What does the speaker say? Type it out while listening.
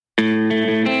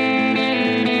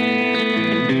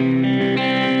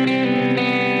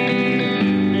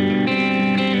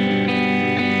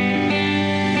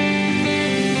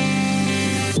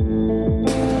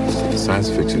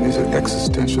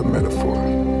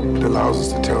allows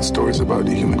us to tell stories about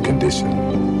the human condition.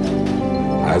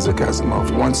 Isaac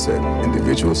Asimov once said,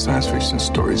 individual science fiction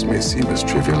stories may seem as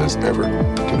trivial as ever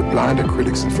to the blinder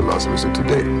critics and philosophers of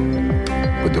today.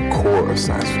 But the core of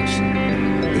science fiction,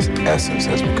 its essence,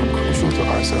 has become crucial to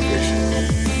our salvation.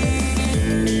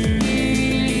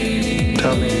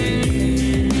 Tell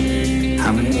me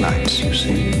how many lights you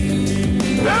see.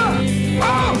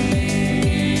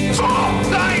 Four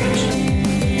lights!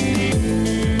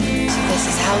 So this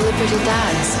is how liberty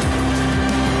dies.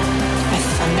 With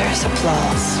thunderous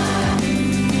applause.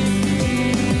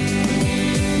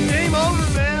 Game over,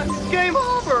 man. Game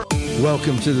over.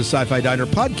 Welcome to the Sci-Fi Diner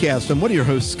Podcast. I'm one of your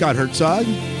hosts, Scott Herzog.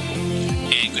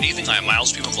 And good evening. I'm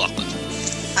Miles P. McLaughlin.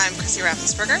 I'm Chrissy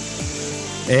Raffensperger.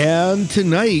 And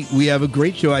tonight we have a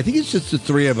great show. I think it's just the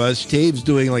three of us. Dave's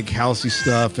doing like housey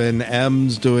stuff and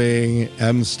M's doing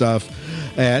M stuff.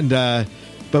 And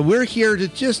but we're here to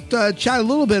just chat a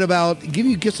little bit about, give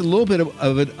you just a little bit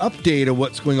of an update of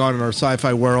what's going on in our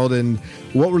sci-fi world and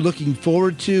what we're looking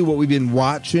forward to, what we've been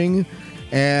watching.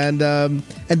 And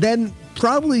then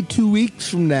probably 2 weeks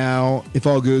from now, if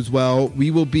all goes well,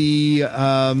 we will be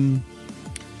we'll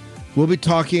be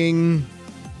talking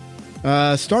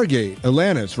Stargate,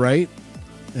 Atlantis, right?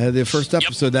 The first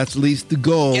episode, yep. That's at least the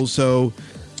goal. Yep. So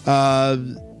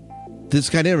this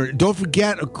kind of, don't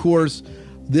forget, of course,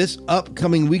 this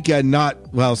upcoming weekend,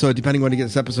 so depending when you get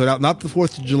this episode out, not the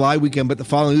 4th of July weekend, but the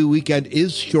following weekend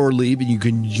is Shore Leave, and you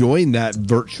can join that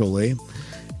virtually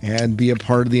and be a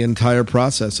part of the entire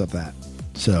process of that.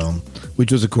 So,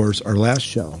 which was, of course, our last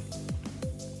show.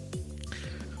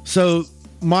 So,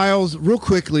 Miles, real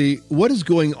quickly, what is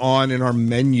going on in our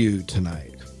menu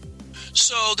tonight?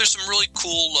 So there's some really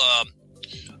cool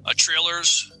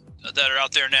trailers that are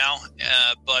out there now,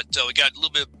 but we got a little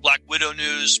bit of Black Widow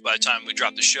news. By the time we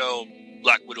drop the show,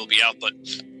 Black Widow will be out, but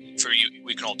for you,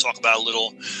 we can all talk about it a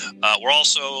little. We're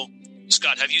also,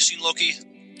 Scott, have you seen Loki?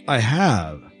 I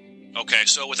have. Okay,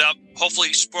 so without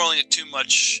hopefully spoiling it too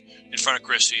much in front of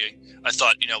Chrissy, I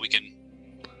thought, we can...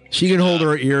 She can hold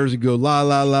her ears and go, la,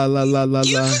 la, la, la, la, la,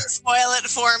 You la. can spoil it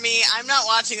for me. I'm not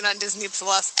watching it on Disney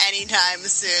Plus anytime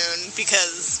soon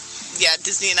because,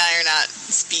 Disney and I are not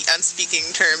on speaking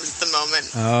terms at the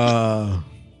moment.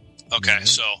 Okay,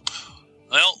 so,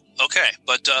 but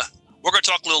we're going to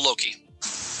talk a little Loki.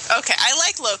 Okay, I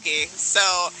like Loki, so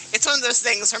it's one of those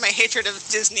things where my hatred of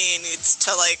Disney needs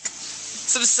to,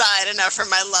 subside enough for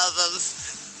my love of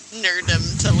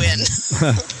nerddom to win.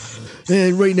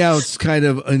 And right now it's kind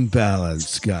of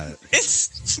unbalanced, Scott.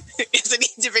 It's a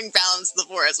need to bring balance to the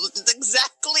forest, which is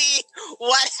exactly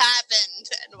what happened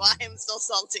and why I'm still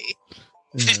salty.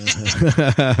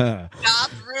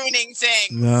 Stop ruining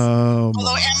things. No.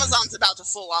 Although Amazon's about to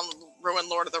full on ruin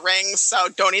Lord of the Rings, so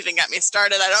don't even get me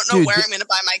started. I don't know where I'm going to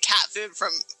buy my cat food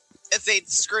from if they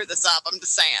screw this up. I'm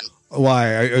just saying.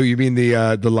 Why? Oh, you mean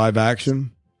the live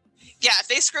action? Yeah, if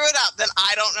they screw it up, then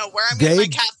I don't know where I'm getting my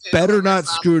cat food. They better not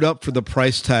screw it up for the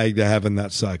price tag they have in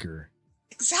that sucker.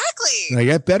 Exactly. Like,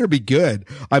 that better be good.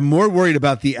 I'm more worried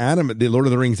about the Lord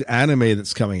of the Rings anime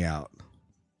that's coming out.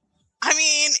 I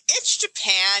mean, it's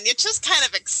Japan. You just kind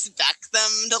of expect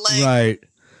them to right.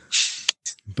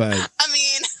 But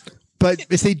but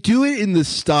if they do it in the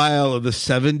style of the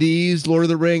 70s Lord of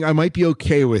the Ring, I might be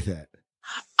okay with it.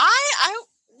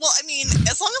 Well, I mean,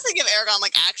 as long as they give Aragorn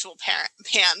actual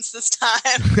pants this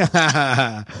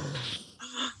time.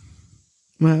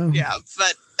 Well, yeah,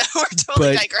 but we're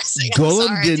totally digressing.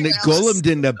 Gollum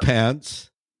didn't have pants.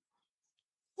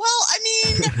 Well, I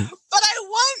mean, but I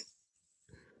want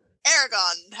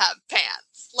Aragorn to have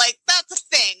pants. That's a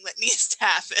thing that needs to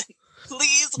happen.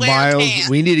 Please wear Miles, pants.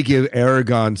 we need to give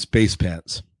Aragorn space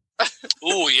pants.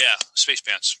 Oh yeah, space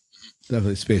pants.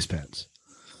 Definitely space pants.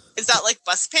 Is that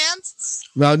bus pants?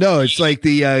 No, it's like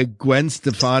the Gwen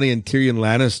Stefani and Tyrion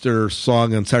Lannister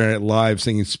song on Saturday Night Live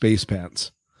singing Space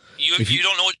Pants. You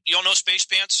don't know Space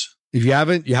Pants? If you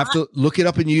haven't, you have to look it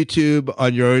up on YouTube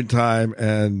on your own time,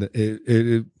 and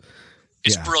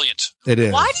it's brilliant. It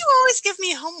is. Why do you always give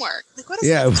me homework? What is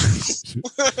that?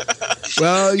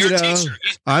 Well,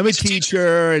 I'm a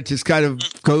teacher. It just kind of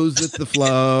goes with the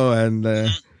flow, and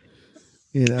it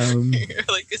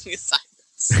really gives me assignments.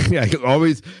 Yeah,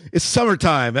 always. It's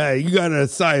summertime. Hey, you got an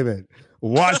assignment.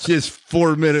 Watch this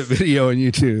 4-minute video on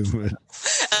YouTube. As long as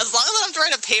I don't have to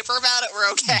write a paper about it, we're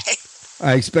okay.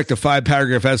 I expect a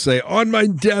 5-paragraph essay on my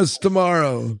desk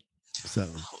tomorrow. So,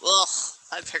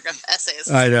 5-paragraph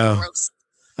essays. I know. Gross.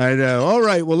 I know. All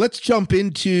right. Well, let's jump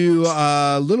into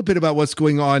a little bit about what's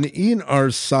going on in our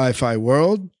sci-fi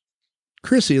world.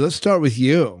 Chrissy, let's start with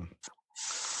you.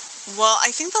 Well, I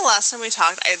think the last time we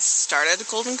talked, I had started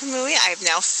Golden Kamuy. I've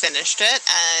now finished it,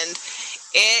 and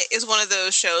It is one of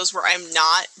those shows where I'm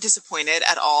not disappointed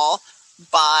at all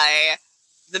by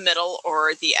the middle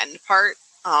or the end part.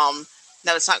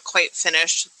 No, it's not quite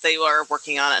finished. They are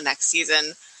working on it next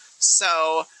season.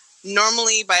 So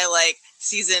normally by like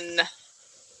season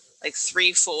like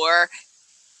 3, 4,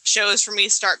 shows for me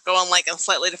start going like in a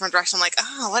slightly different direction. I'm like,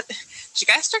 oh, what? Did you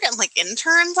guys start getting like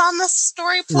interns on this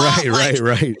story plot? Right.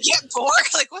 Get bored?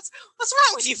 Like, what's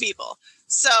wrong with you people?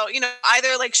 So,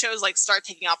 either like shows like start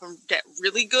taking off and get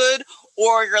really good,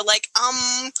 or you're like,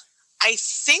 I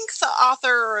think the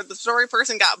author or the story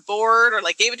person got bored or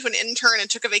like gave it to an intern and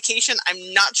took a vacation.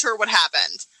 I'm not sure what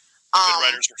happened. Good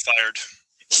writers were fired.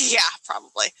 Yeah,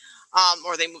 probably.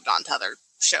 Or they moved on to other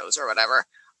shows or whatever.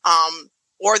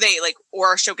 Or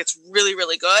a show gets really,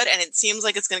 really good, and it seems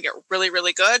like it's going to get really,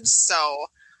 really good. So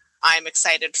I'm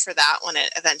excited for that when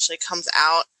it eventually comes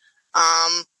out.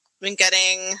 I'm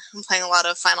playing a lot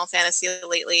of Final Fantasy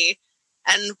lately,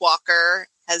 and Walker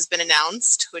has been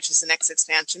announced, which is the next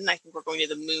expansion. I think we're going to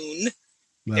the moon.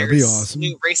 That'd be awesome.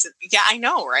 New races. Yeah, I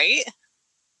know, right?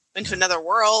 Went to another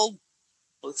world,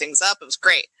 blew things up. It was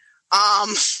great.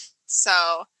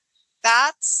 So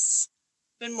that's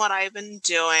been what I've been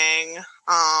doing.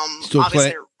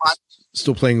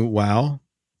 Still playing WoW?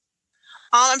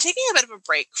 I'm taking a bit of a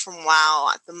break from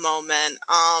WoW at the moment.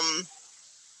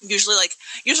 Usually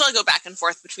I go back and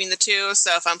forth between the two.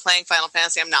 So if I'm playing Final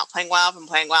Fantasy, I'm not playing WoW. If I'm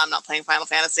playing WoW, I'm not playing Final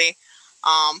Fantasy.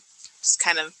 Just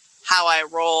kind of how I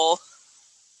roll.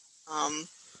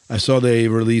 I saw they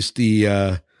released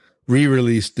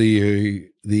re-released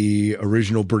the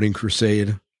original Burning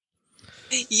Crusade.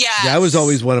 Yeah, that was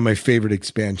always one of my favorite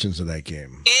expansions of that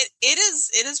game.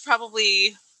 It is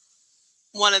probably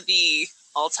one of the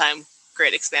all-time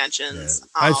great expansions.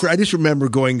 Yeah. I just remember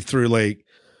going through like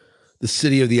the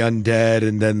City of the Undead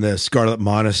and then the Scarlet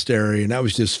Monastery, and that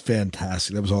was just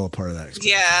fantastic. That was all a part of that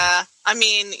expansion. Yeah, I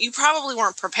mean, you probably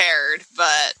weren't prepared,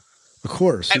 but of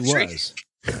course, who was?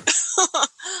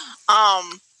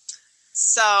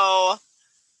 So.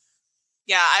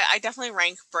 Yeah, I definitely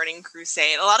rank Burning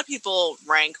Crusade. A lot of people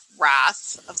rank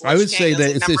Wrath of the Lich I would King say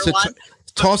that like it's a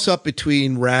toss up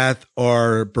between Wrath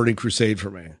or Burning Crusade for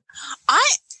me.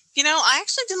 I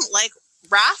actually didn't like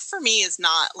Wrath. For me is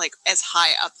not like as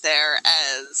high up there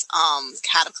as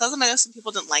Cataclysm. I know some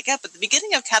people didn't like it, but the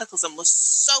beginning of Cataclysm was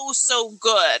so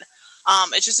good.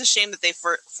 It's just a shame that they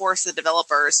forced the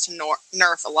developers to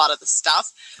nerf a lot of the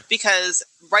stuff, because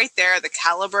right there, the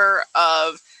caliber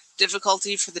of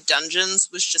difficulty for the dungeons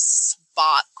was just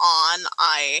spot on.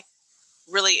 I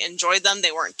really enjoyed them.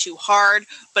 They weren't too hard,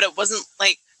 but it wasn't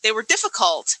like they were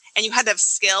difficult and you had to have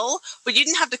skill, but you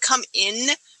didn't have to come in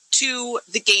to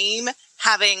the game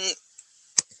having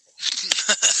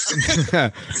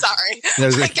sorry.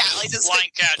 My cat like just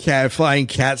flying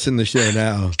cats in the show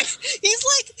now. He's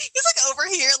like over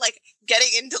here like getting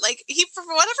into like he for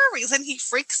whatever reason he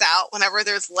freaks out whenever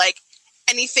there's like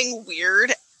anything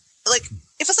weird. Like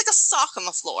if it's like a sock on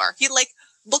the floor, he like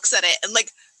looks at it and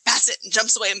like pats it and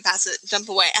jumps away and pats it and jump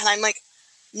away. And I'm like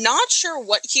not sure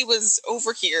what he was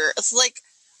over here. It's like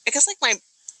I guess like my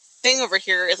thing over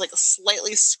here is like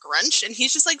slightly scrunched and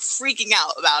he's just like freaking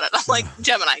out about it. I'm like,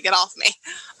 Gemini, get off me.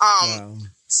 Wow.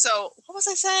 So what was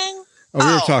I saying? We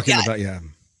were talking about Yeah,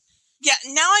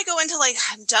 now I go into like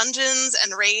dungeons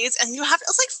and raids and it's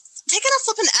like taking a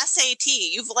flippin' SAT.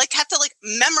 You've like have to like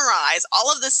memorize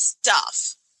all of this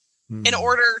stuff in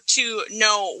order to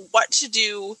know what to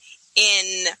do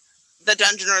in the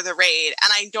dungeon or the raid.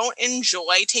 And I don't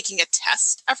enjoy taking a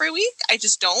test every week. I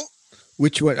just don't.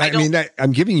 Which one? I mean,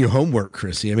 I'm giving you homework,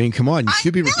 Chrissy. I mean, come on, you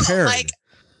should be prepared. Like,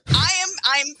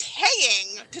 I'm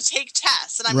paying to take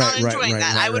tests, and I'm not enjoying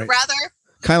that. I would rather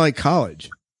kind of like college.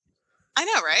 I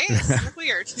know, right? It's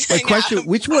weird. Like, question: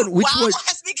 Which one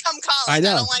has become college? I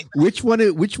know. I don't like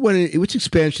which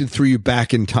expansion threw you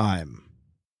back in time?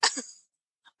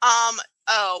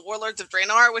 Warlords of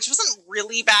Draenor, which wasn't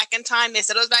really back in time. They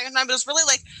said it was back in time, but it was really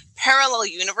like parallel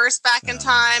universe back in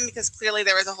time, because clearly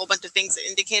there was a whole bunch of things that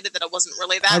indicated that it wasn't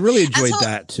really that. I really enjoyed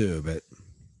that too, but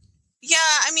yeah,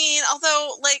 I mean,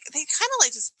 although like they kind of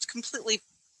like just completely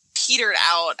petered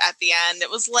out at the end.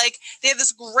 It was like they had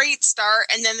this great start,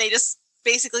 and then they just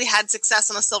basically had success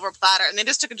on a silver platter, and they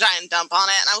just took a giant dump on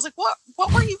it. And I was like, what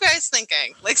were you guys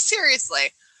thinking? Like,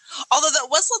 seriously. Although that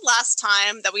was the last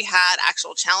time that we had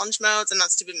actual challenge modes, and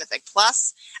that's to be Mythic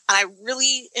Plus, and I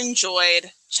really enjoyed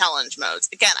challenge modes.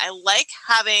 Again, I like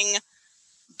having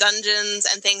dungeons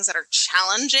and things that are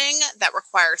challenging, that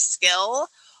require skill,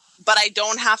 but I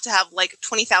don't have to have like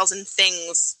 20,000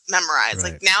 things memorized.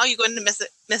 Right. Like now you go into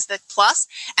Mythic Plus,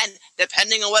 and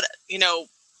depending on what,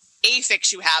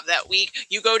 affix you have that week,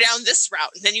 you go down this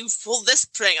route, and then you pull this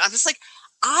thing. I'm just like,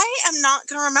 I am not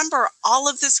going to remember all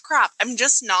of this crap. I'm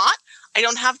just not. I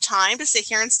don't have time to sit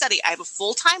here and study. I have a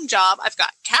full-time job. I've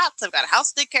got cats. I've got a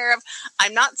house to take care of.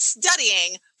 I'm not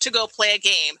studying to go play a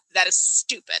game. That is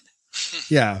stupid.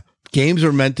 Yeah. Games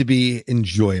are meant to be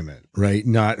enjoyment, right?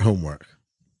 Not homework.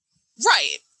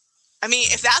 Right. I mean,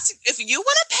 if you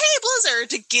want to pay Blizzard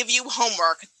to give you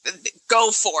homework,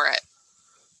 go for it.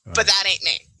 But that ain't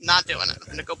me. Not doing it. I'm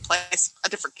going to go play a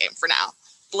different game for now.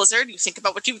 Blizzard, you think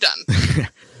about what you've done.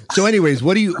 So anyways,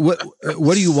 what are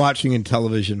you watching in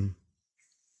television?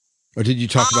 Or did you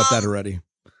talk about that already?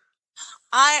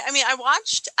 I mean, I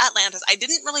watched Atlantis. I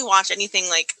didn't really watch anything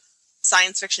like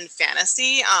science fiction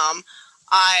fantasy.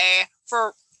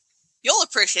 You'll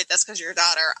appreciate this because you're your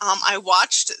daughter. I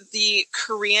watched the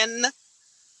Korean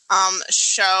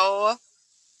show.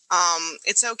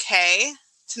 It's okay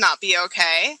to not be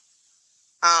okay.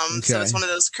 So it's one of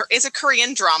those. It's a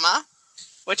Korean drama,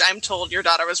 which I'm told your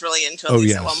daughter was really into at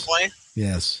least at one point.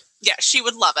 Yes. Yeah, she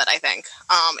would love it, I think.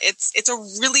 It's a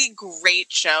really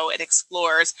great show. It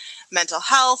explores mental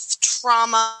health,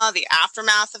 trauma, the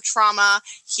aftermath of trauma,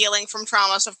 healing from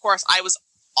trauma. So, of course, I was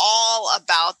all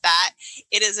about that.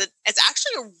 It's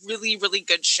actually a really, really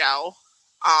good show.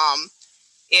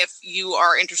 If you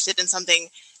are interested in something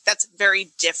that's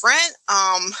very different,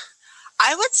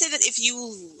 I would say that if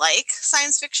you like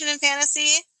science fiction and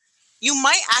fantasy, you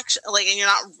might actually, and you're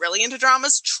not really into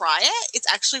dramas, try it.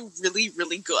 It's actually really,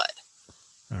 really good.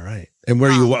 All right. And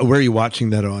where are you watching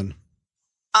that on?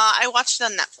 I watched it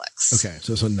on Netflix. Okay,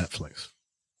 so it's on Netflix.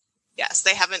 Yes,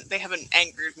 they haven't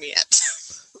angered me yet.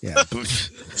 Yeah,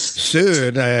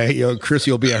 soon, Chris,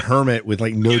 you'll be a hermit with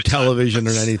like no television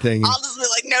or anything. I'll just be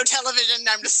like, no television.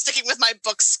 I'm just sticking with my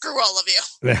books. Screw all of you.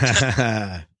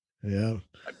 Yeah.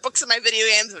 My books and my video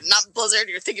games, but not Blizzard.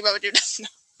 You're thinking about what you're doing.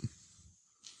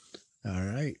 All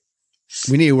right.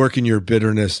 We need to work in your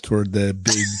bitterness toward the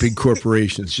big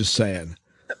corporations, just saying.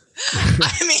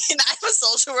 I mean, I'm a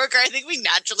social worker. I think we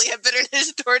naturally have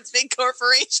bitterness towards big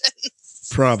corporations.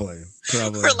 Probably.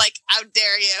 We're like, how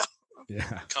dare you?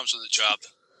 Yeah. Comes with the job.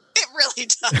 It really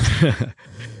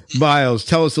does. Miles,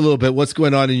 tell us a little bit. What's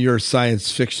going on in your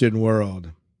science fiction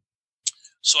world?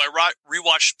 So I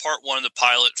rewatched part 1 of the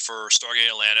pilot for Stargate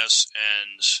Atlantis,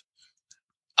 and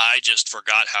I just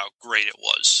forgot how great it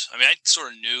was. I mean, I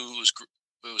sort of knew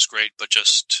it was great, but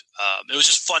just it was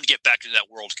just fun to get back into that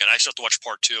world again. I still have to watch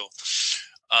part 2.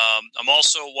 I'm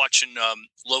also watching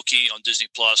Loki on Disney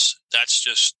Plus. That's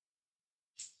just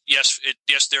yes,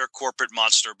 they're a corporate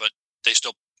monster, but they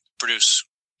still produce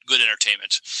good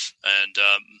entertainment, and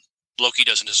Loki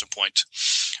doesn't disappoint.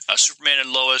 Superman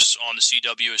and Lois on the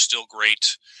CW is still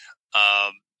great.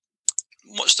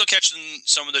 Still catching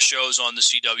some of the shows on the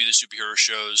CW, the superhero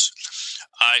shows.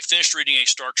 I finished reading a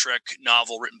Star Trek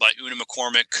novel written by Una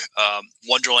McCormick,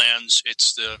 Wonderlands.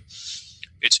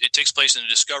 It takes place in the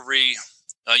Discovery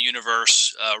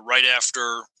universe right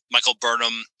after Michael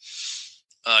Burnham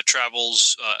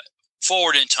travels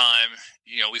forward in time.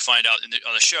 We find out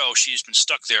on the show she's been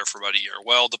stuck there for about a year.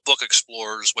 Well, the book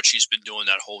explores what she's been doing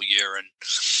that whole year and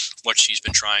what she's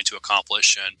been trying to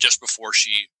accomplish. And just before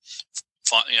she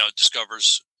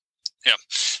discovers,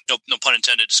 no pun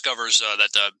intended, discovers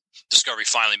that the Discovery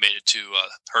finally made it to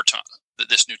her time,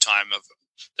 this new time of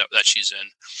that she's in.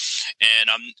 And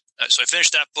so I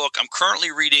finished that book. I'm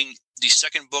currently reading the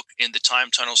second book in the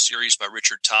Time Tunnel series by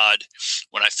Richard Todd.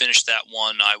 When I finish that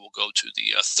one, I will go to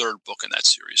the third book in that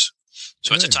series.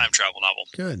 So It's a time travel novel.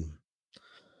 Good.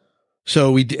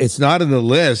 So it's not in the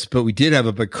list, but we did have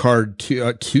a Picard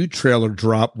 2 trailer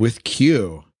drop with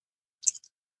Q.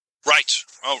 Right.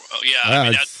 Oh yeah. I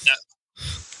mean,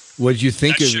 what did you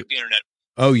think that of shook the internet?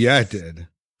 Oh yeah, it did.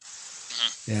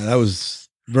 Mm-hmm. Yeah, that was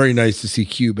very nice to see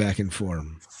Q back in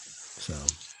form. So.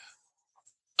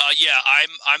 Yeah,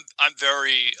 I'm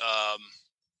very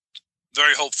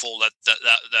very hopeful that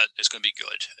it's going to be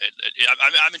good.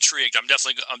 I'm intrigued. I'm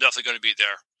definitely going to be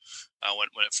there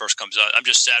when it first comes out. I'm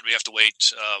just sad we have to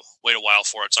wait a while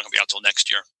for it. It's not going to be out till next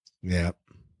year. Yeah.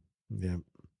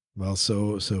 Well,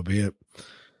 so be it.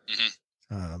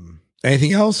 Mm-hmm.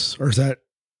 Anything else, or is that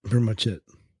pretty much it?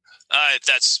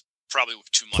 That's probably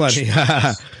too much. Plenty.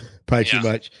 Probably too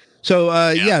much. So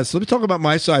so let me talk about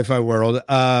my sci-fi world.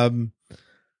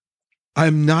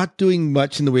 I'm not doing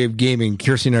much in the way of gaming.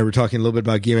 Kirsty and I were talking a little bit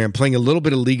about gaming. I'm playing a little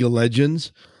bit of League of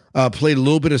Legends, played a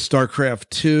little bit of StarCraft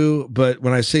 2, but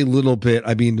when I say little bit,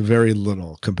 I mean very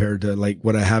little compared to like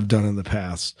what I have done in the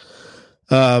past.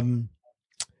 I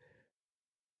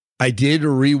did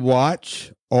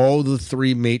rewatch all the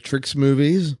 3 Matrix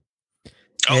movies,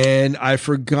 and I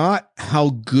forgot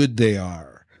how good they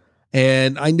are.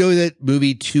 And I know that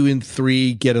movie 2 and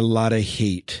 3 get a lot of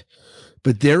hate,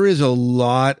 but there is a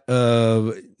lot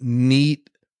of neat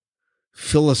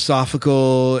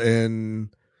philosophical and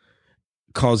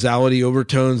causality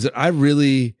overtones that I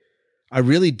really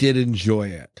did enjoy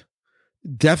it.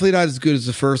 Definitely not as good as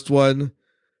the first one,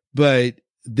 but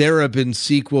there have been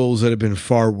sequels that have been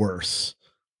far worse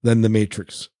than the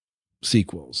Matrix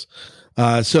sequels.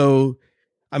 So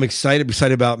I'm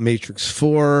excited about Matrix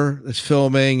 4 that's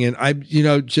filming, and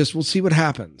we'll see what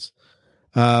happens.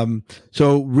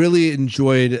 So really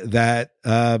enjoyed that.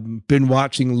 Been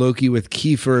watching Loki with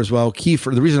Kiefer as well.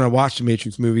 Kiefer, the reason I watched the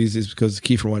Matrix movies is because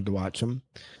Kiefer wanted to watch them.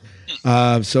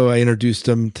 So I introduced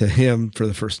him to him for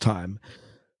the first time.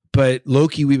 But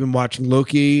Loki, we've been watching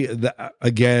Loki.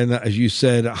 Again, as you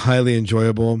said, highly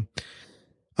enjoyable.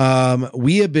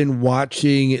 We have been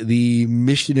watching the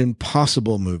Mission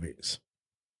Impossible movies.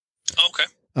 Okay.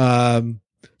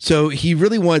 So he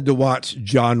really wanted to watch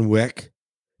John Wick,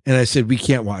 and I said, we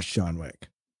can't watch John Wick.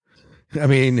 I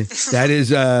mean, that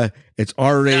is, it's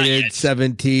R-rated,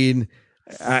 17.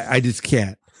 I just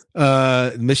can't.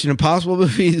 Mission Impossible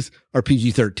movies are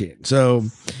PG-13, so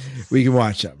we can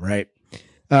watch them, right?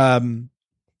 And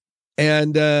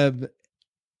the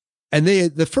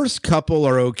first couple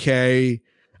are okay.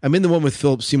 I'm in the one with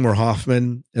Philip Seymour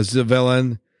Hoffman as the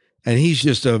villain, and he's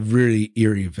just a really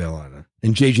eerie villain.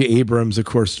 And J.J. Abrams, of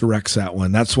course, directs that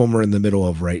one. That's one we're in the middle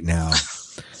of right now.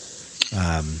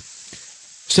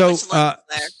 So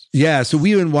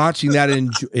we've been watching that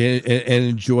and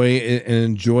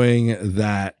enjoying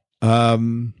that.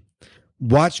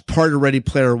 Watched part of Ready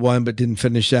Player One, but didn't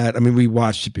finish that. I mean, we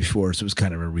watched it before, so it was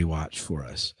kind of a rewatch for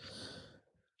us.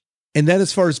 And then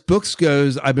as far as books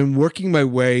goes, I've been working my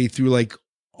way through like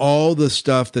all the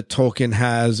stuff that Tolkien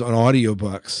has on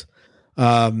audiobooks.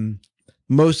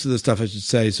 Most of the stuff, I should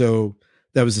say. So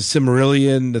that was the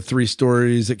Silmarillion, the 3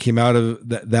 stories that came out of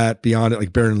that beyond it,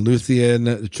 like Baron Luthien,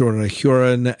 the Children of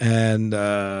Hurin, and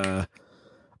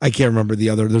I can't remember the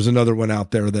other. There's another one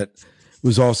out there that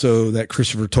was also that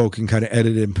Christopher Tolkien kind of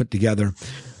edited and put together.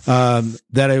 Then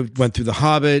I went through The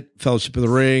Hobbit, Fellowship of the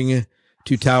Ring,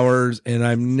 Two Towers, and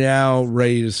I'm now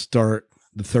ready to start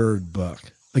the 3rd book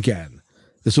again.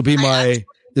 This will be my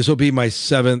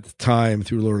 7th time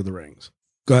through Lord of the Rings.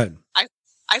 Go ahead.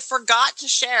 I forgot to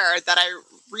share that I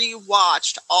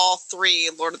rewatched all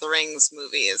 3 Lord of the Rings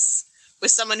movies with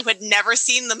someone who had never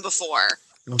seen them before.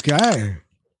 Okay.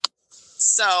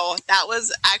 So that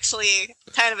was actually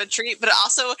kind of a treat, but it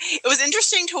was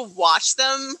interesting to watch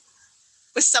them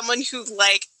with someone who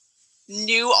like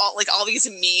knew all these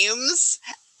memes.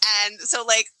 And so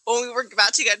like when we were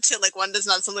about to get to like One Does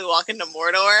Not Suddenly Walk into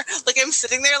Mordor, like I'm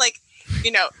sitting there like,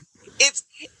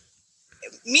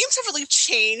 memes have really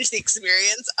changed the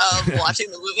experience of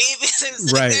watching the movie because I'm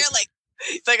sitting there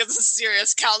like it's a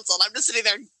serious council and I'm just sitting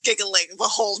there giggling the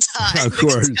whole time. Of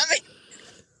course.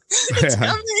 It's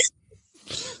coming.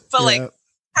 But like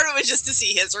part of it was just to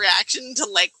see his reaction to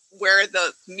like where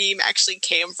the meme actually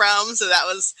came from. So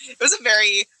it was a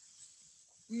very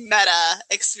meta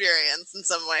experience in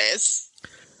some ways.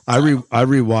 I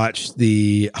rewatched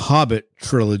the Hobbit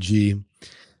trilogy.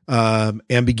 And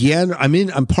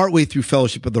I'm partway through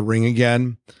Fellowship of the Ring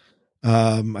again.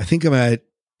 I think I'm at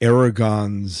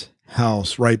Aragorn's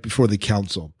house right before the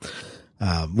council,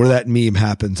 where that meme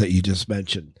happens that you just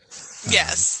mentioned.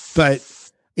 Yes. But,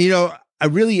 I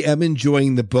really am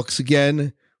enjoying the books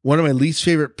again. One of my least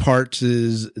favorite parts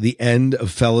is the end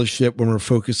of Fellowship when we're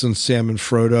focused on Sam and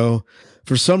Frodo.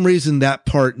 For some reason, that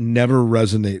part never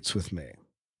resonates with me.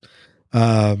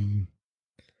 And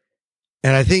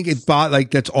I think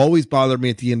that's always bothered me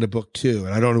at the end of book 2.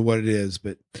 And I don't know what it is,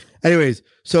 but anyways,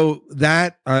 so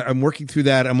that I'm working through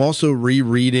that. I'm also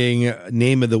rereading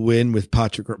Name of the Wind with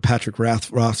Patrick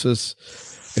Rothfuss.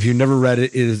 If you've never read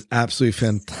it, it is absolutely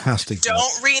fantastic.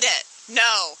 Don't read it.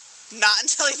 No, not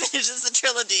until he finishes the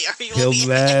trilogy, or he'll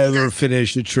never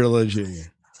finish the trilogy.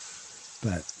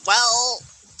 But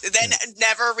then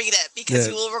never read it because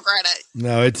you will regret it.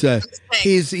 No, it's you'll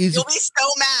be so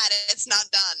mad it's not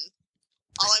done.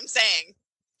 All I'm saying.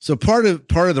 So part of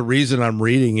the reason I'm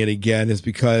reading it again is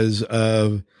because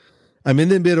I'm in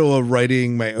the middle of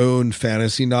writing my own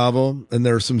fantasy novel, and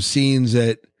there are some scenes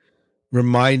that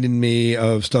reminded me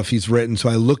of stuff he's written. So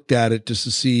I looked at it just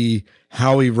to see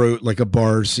how he wrote like a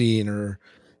bar scene or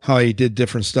how he did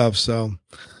different stuff. So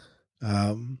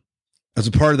as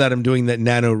a part of that, I'm doing that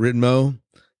NaNoWriMo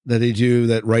that they do,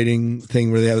 that writing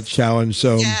thing where they have a challenge.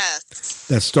 So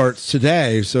that starts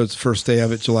today. So it's the first day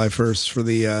of it, July 1st, for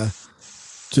the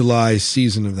July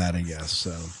season of that, I guess.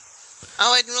 So.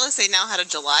 Oh, I didn't realize they now had a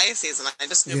July season. I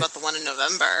just knew about the one in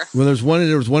November. Well,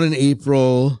 there was one in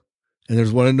April, and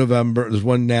there's one in November. There's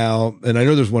one now, and I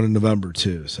know there's one in November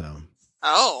too. So.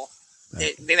 Oh,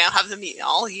 they now have them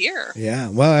all year. Yeah.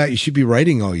 Well, you should be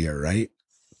writing all year, right?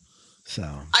 So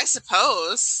I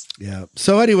suppose. Yeah.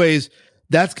 So anyways,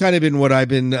 that's kind of been what I've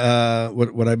been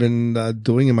what I've been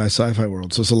doing in my sci-fi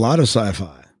world. So it's a lot of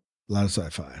sci-fi.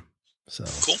 So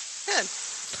Cool. Good.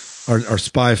 Or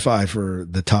spy-fi for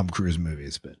the Tom Cruise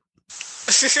movies, but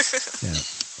yeah.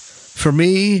 For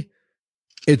me,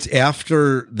 it's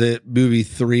after the movie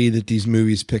 3 that these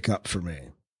movies pick up for me.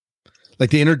 Like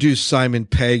they introduce Simon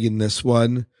Pegg in this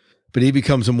one, but he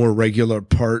becomes a more regular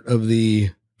part of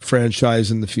the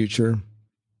franchise in the future.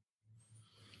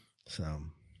 So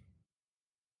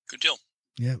good deal.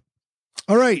 Yeah.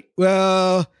 All right.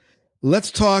 Well,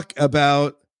 let's talk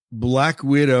about Black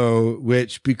Widow,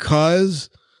 which because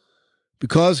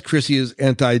Chrissy is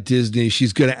anti-Disney,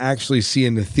 she's going to actually see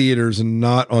in the theaters and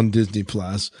not on Disney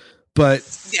Plus. But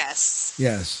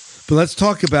yes. But let's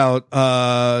talk about,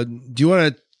 do you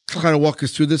want to kind of walk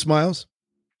us through this, Miles?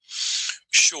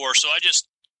 Sure. So I just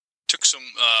took some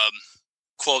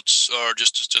quotes or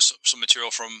just some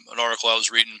material from an article I was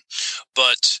reading,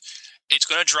 but it's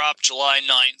going to drop July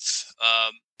 9th,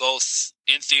 both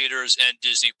in theaters and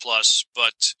Disney Plus.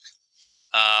 But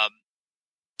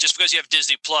just because you have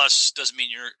Disney Plus doesn't mean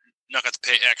you're not going to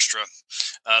pay extra.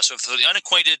 So for the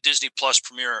unacquainted, Disney Plus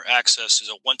Premier Access is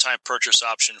a one-time purchase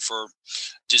option for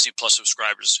Disney Plus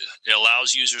subscribers. It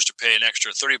allows users to pay an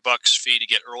extra $30 fee to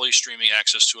get early streaming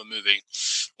access to a movie.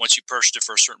 Once you purchase it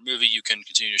for a certain movie, you can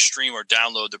continue to stream or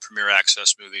download the Premier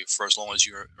Access movie for as long as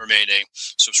you remain a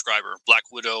subscriber. Black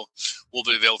Widow will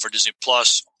be available for Disney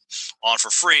Plus on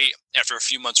for free after a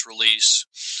few months release,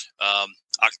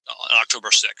 October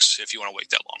 6th, if you want to wait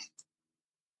that long.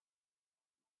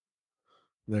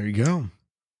 There you go.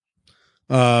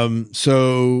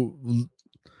 So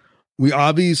we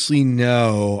obviously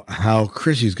know how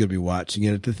Chrissy's going to be watching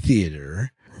it at the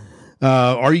theater.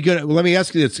 Are you going to, let me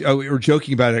ask you this. We were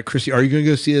joking about it. Chrissy, are you going to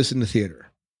go see this in the theater?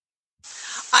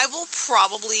 I will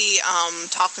probably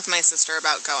talk with my sister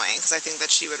about going because I think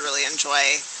that she would really enjoy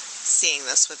seeing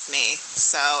this with me.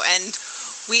 So, and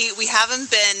we haven't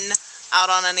been out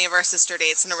on any of our sister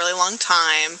dates in a really long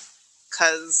time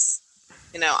because,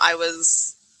 you know,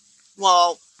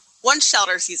 once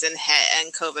shelter season hit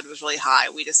and COVID was really high,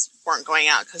 we just weren't going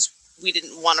out because we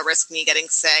didn't want to risk me getting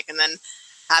sick and then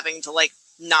having to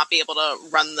not be able to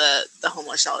run the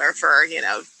homeless shelter for,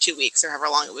 2 weeks or however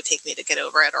long it would take me to get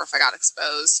over it or if I got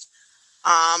exposed.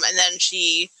 And then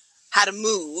she had to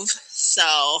move.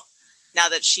 So now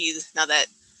that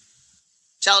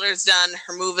shelter's done,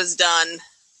 her move is done,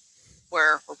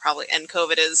 we're probably, and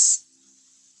COVID is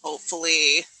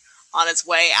hopefully on its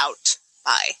way out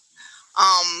by,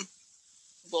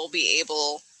 we'll be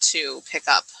able to pick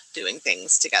up doing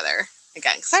things together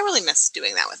again. Cause I really miss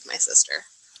doing that with my sister.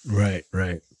 Right.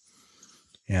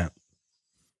 Yeah.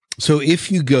 So if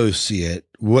you go see it,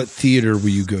 what theater will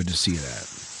you go to see it at?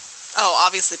 Oh,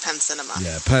 obviously Penn Cinema.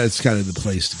 Yeah. It's kind of the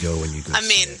place to go when you go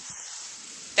see it.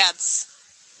 That's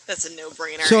a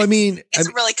no-brainer. So, it's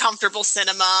a really comfortable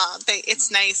cinema.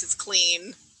 It's nice. It's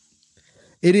clean.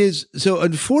 It is. So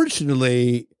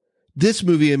unfortunately, this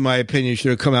movie, in my opinion, should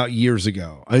have come out years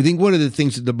ago. I think one of the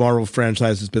things that the Marvel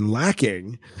franchise has been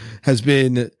lacking has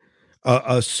been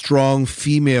a strong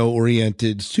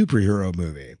female-oriented superhero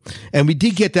movie. And we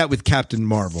did get that with Captain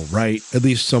Marvel, right? At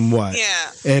least somewhat.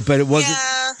 Yeah. But it wasn't.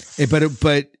 Yeah.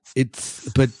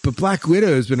 But Black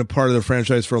Widow has been a part of the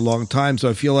franchise for a long time. So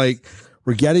I feel like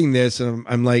we're getting this, and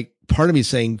I'm like, part of me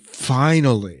saying,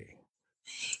 finally.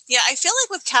 Yeah, I feel like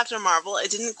with Captain Marvel, it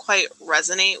didn't quite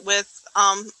resonate with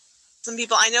some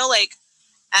people. I know,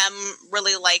 M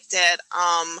really liked it.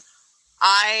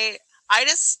 I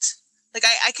just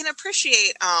I can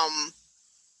appreciate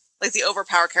the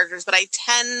overpowered characters, but I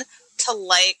tend to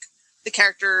like the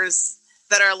characters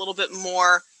that are a little bit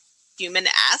more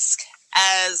human-esque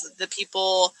as the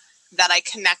people that I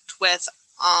connect with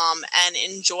and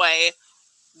enjoy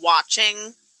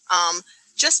watching.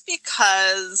 Just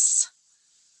because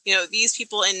these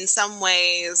people in some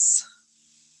ways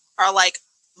are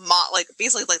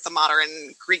basically the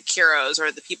modern Greek heroes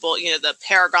or the people, the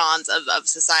paragons of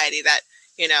society that,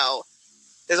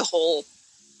 there's a whole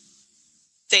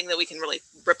thing that we can really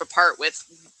rip apart with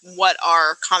what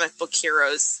are comic book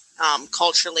heroes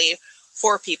culturally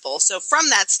for people. So from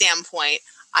that standpoint,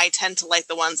 I tend to like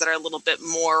the ones that are a little bit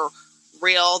more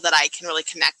real that I can really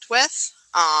connect with.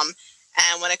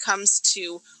 And when it comes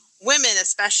to women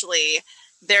especially,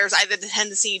 there's either the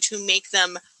tendency to make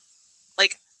them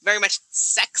very much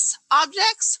sex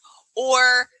objects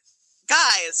or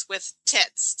guys with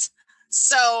tits.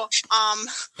 So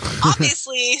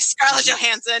obviously Scarlett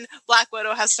Johansson, Black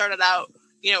Widow, has started out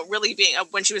really being,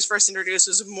 when she was first introduced,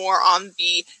 was more on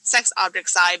the sex object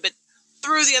side. But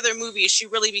through the other movies, she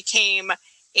really became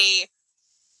a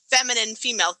feminine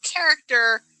female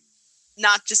character,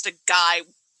 not just a guy,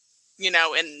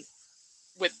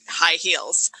 with high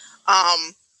heels.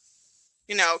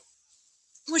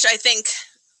 Which I think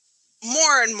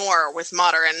more and more with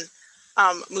modern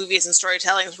movies and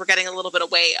storytellings, we're getting a little bit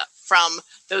away from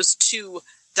those two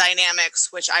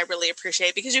dynamics, which I really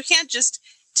appreciate, because you can't just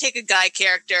take a guy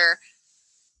character,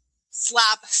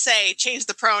 change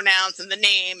the pronouns and the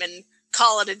name and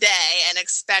call it a day and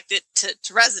expect it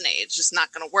to resonate. It's just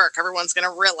not going to work. Everyone's going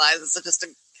to realize it's just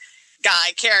a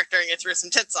guy character and you threw some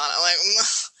tits on it. Like,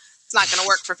 it's not going to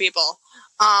work for people.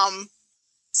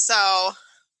 So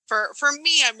for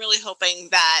me, I'm really hoping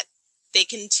that they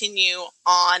continue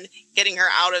on getting her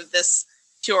out of this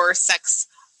pure sex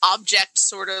object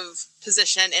sort of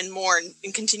position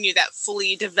and continue that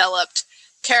fully developed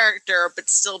character, but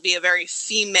still be a very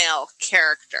female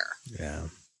character.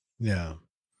 Yeah.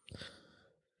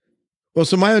 Well,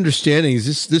 so my understanding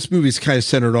is this movie is kind of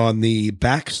centered on the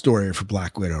backstory for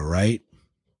Black Widow, right?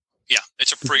 Yeah,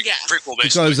 it's a prequel, basically.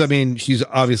 Because, I mean, she's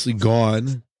obviously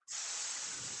gone,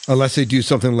 unless they do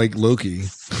something like Loki.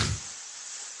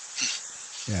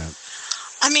 Yeah.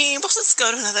 I mean, we'll just go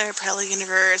to another parallel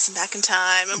universe and back in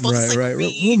time, and we'll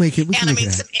We'll make it.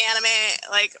 Animate some anime,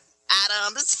 like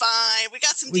Adam. It's fine. We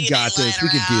got some DNA got this. We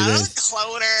can do this.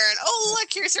 Clone her, and look,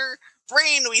 here's her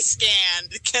brain we scanned,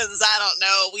 because I don't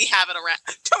know, we have it around.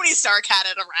 Tony Stark had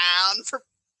it around for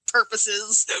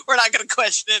purposes. We're not going to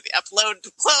question it. Upload,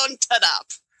 clone, up.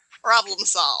 Problem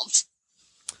solved.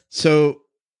 So,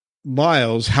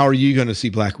 Miles, how are you going to see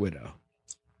Black Widow?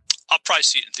 I'll probably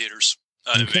see it in theaters.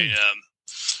 Okay.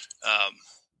 I mean,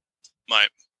 my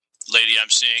lady I'm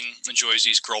seeing enjoys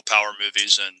these girl power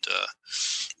movies, and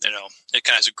it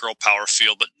kind of has a girl power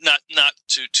feel, but not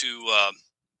too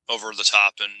over the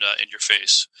top and in your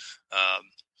face,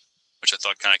 which I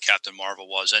thought kind of Captain Marvel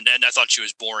was, and I thought she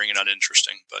was boring and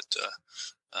uninteresting, but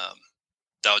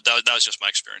that was just my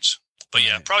experience. But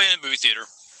yeah, probably in a movie theater.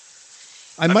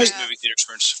 Movie theater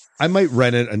experience. I might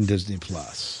rent it on Disney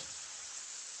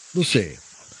Plus. We'll see.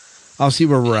 I'll see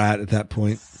where we're at that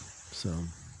point. So,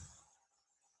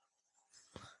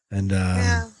 and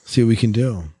see what we can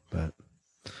do. But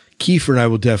Kiefer and I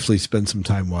will definitely spend some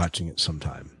time watching it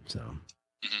sometime. So,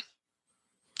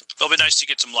 it'll be nice to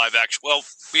get some live action. Well,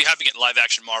 we have been getting live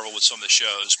action Marvel with some of the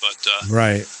shows, but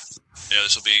right.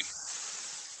 This will be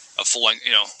a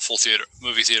full theater,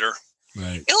 movie theater.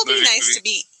 Right. It'll be nice to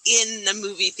be in the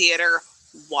movie theater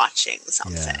watching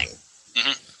something.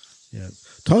 Yeah.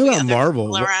 Talking about Marvel,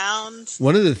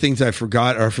 one of the things I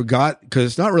forgot because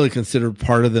it's not really considered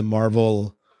part of the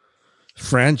Marvel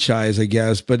franchise, I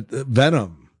guess, but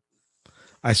Venom.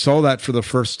 I saw that for the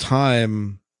first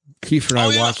time. Kiefer and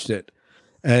I watched it,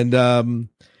 and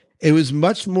it was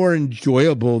much more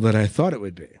enjoyable than I thought it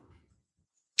would be.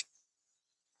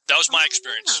 That was my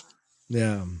experience.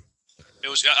 Yeah. It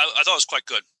was. I thought it was quite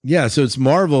good. Yeah, so it's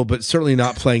Marvel, but certainly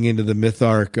not playing into the myth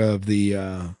arc of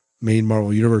the main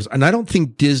Marvel universe. And I don't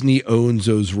think Disney owns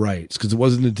those rights because it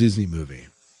wasn't a Disney movie.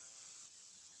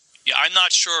 Yeah, I'm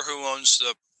not sure who owns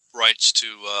the rights to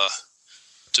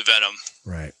Venom.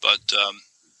 Right. But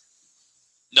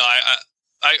no,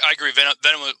 I agree. Venom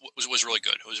was really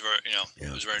good. It was very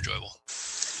it was very enjoyable.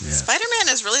 Yeah. Spider-Man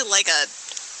is really like a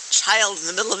child in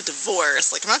the middle of a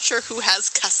divorce. Like, I'm not sure who has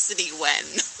custody when.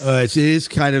 It is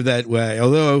kind of that way.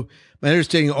 Although my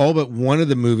understanding, all but one of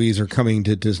the movies are coming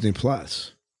to Disney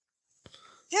Plus.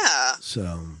 Yeah.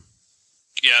 So.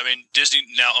 Yeah, I mean, Disney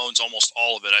now owns almost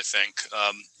all of it, I think.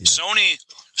 Sony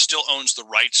still owns the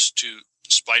rights to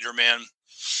Spider-Man.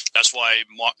 That's why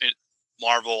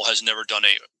Marvel has never done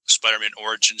a Spider-Man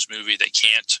Origins movie. They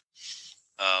can't.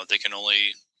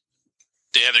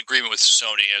 They have an agreement with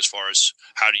Sony as far as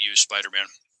how to use Spider-Man.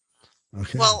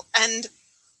 Okay. Well, and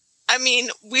I mean,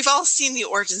 we've all seen the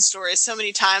origin story so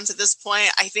many times at this point.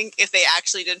 I think if they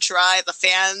actually did try, the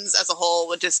fans as a whole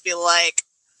would just be like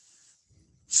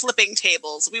flipping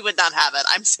tables. We would not have it.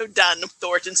 I'm so done with the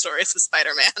origin stories with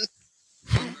Spider-Man.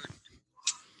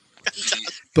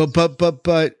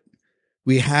 But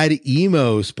we had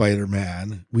emo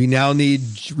Spider-Man. We now need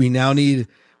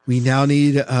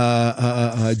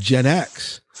Gen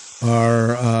X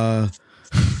or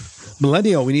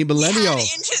millennial. We need millennial.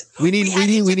 We need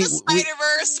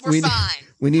Spider-Verse. We're fine.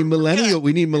 We need millennial.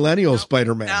 We need millennial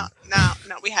Spider-Man. No.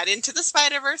 We had Into the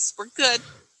Spider-Verse. We're good.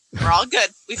 We're all good.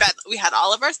 We had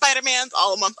all of our Spider-Mans.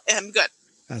 All of them. I'm good.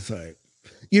 That's right.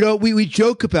 We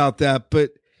joke about that,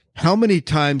 but how many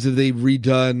times have they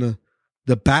redone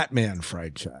the Batman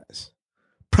franchise?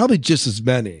 Probably just as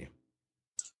many.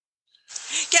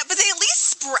 Yeah, but they at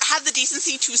least had the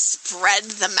decency to spread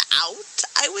them out,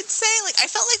 I would say. Like, I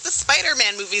felt like the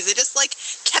Spider-Man movies, they just, like,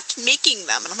 kept making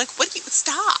them. And I'm like, what do you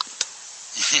stop?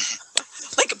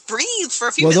 Like, breathe for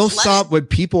a few minutes. Well, they'll stop when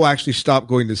people actually stop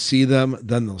going to see them,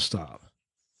 then they'll stop.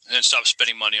 And then stop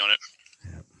spending money on it.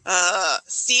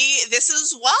 See, this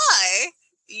is why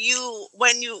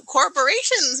when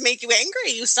corporations make you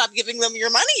angry, you stop giving them your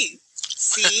money.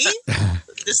 See?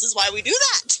 This is why we do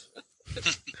that.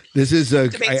 This is to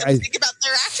make them think about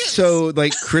their actions. So,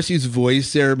 like, Chrissy's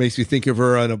voice there makes me think of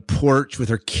her on a porch with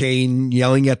her cane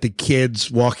yelling at the kids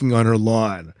walking on her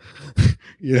lawn.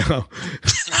 You know?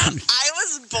 I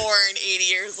was born 80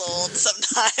 years old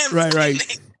sometimes.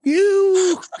 Right.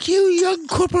 You young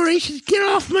corporations, get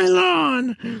off my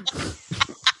lawn.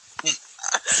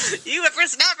 You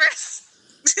whippersnappers.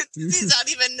 He's not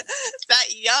even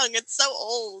that young. It's so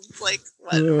old. Like,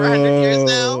 what, 400 years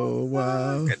now? Oh,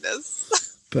 wow. Oh,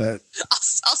 goodness. But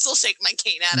I'll still shake my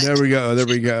cane at it. There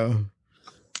we go.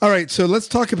 All right, so let's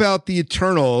talk about the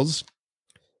Eternals.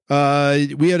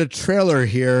 We had a trailer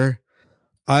here.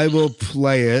 I will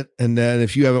play it, and then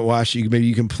if you haven't watched it, maybe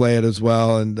you can play it as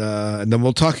well, and then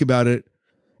we'll talk about it.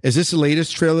 Is this the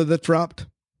latest trailer that dropped?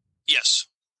 Yes.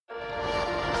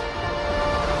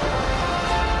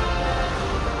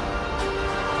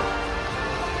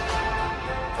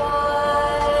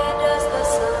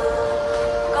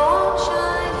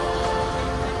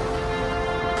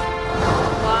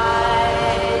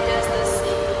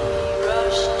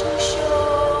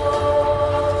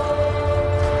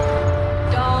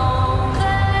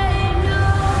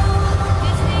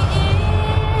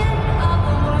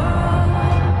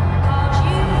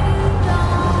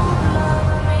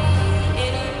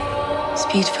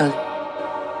 Beautiful,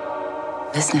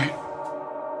 isn't it?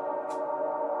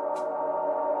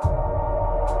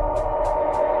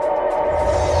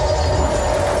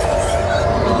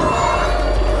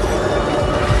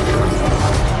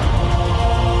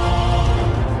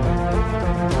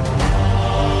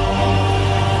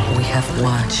 We have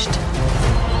watched,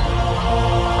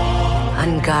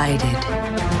 unguided.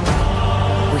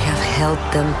 We have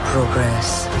helped them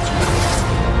progress,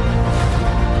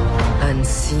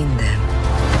 unseen them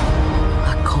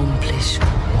accomplish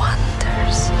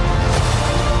wonders.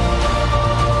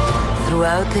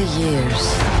 Throughout the years,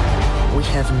 we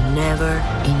have never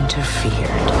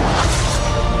interfered.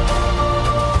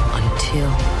 Until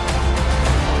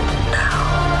now.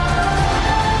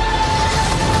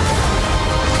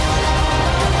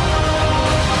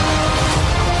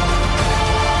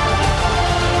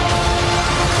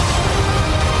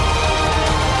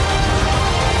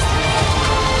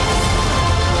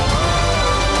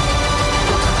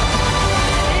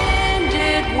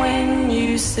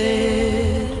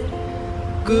 Said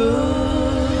goodbye.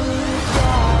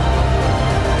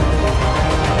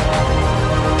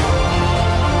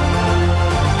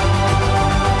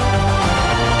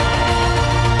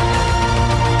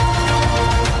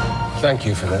 Thank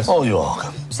you for this. Oh, you're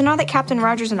welcome. So now that Captain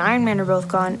Rogers and Iron Man are both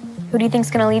gone, who do you think's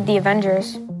going to lead the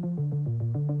Avengers?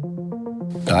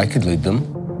 I could lead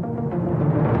them.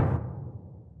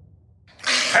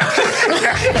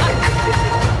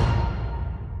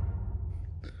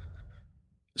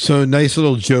 So nice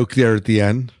little joke there at the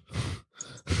end.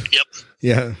 Yep.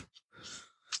 Yeah.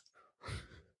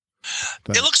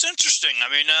 But it looks interesting. I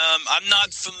mean, I'm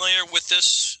not familiar with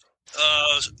this,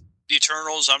 the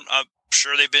Eternals. I'm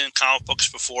sure they've been in comic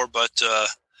books before, but yeah,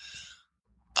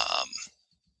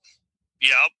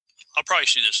 I'll probably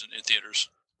see this in theaters.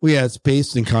 Well, yeah, it's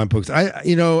based in comic books.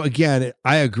 Again,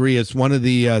 I agree. It's one of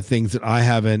the things that I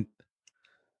haven't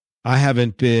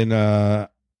been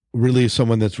really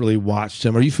someone that's really watched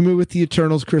them. Are you familiar with the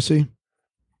Eternals, Chrissy?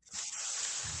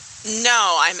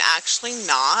 No, I'm actually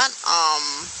not.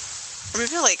 I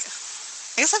feel like,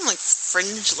 I guess I'm like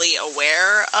fringely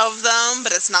aware of them,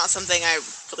 but it's not something I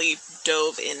really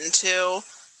dove into.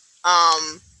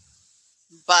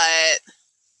 But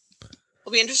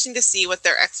it'll be interesting to see what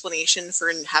their explanation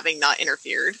for having not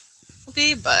interfered will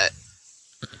be. But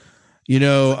been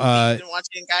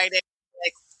watching guiding.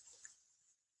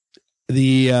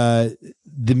 The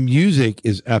music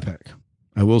is epic.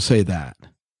 I will say that.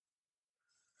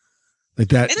 Like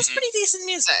that. It is pretty decent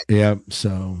music. Yeah.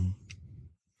 So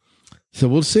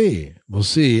we'll see. We'll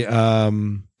see. It'll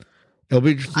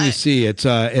be interesting to see. It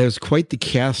has quite the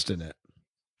cast in it.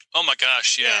 Oh my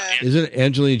gosh, yeah. Isn't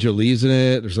Angelina Jolie's in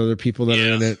it? There's other people that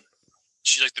are in it.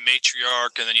 She's like the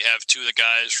matriarch, and then you have two of the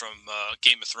guys from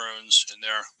Game of Thrones in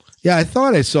there. Yeah, I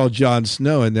thought I saw Jon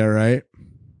Snow in there, right?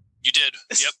 You did.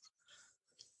 Yep.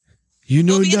 You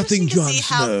know nothing, Jon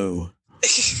Snow.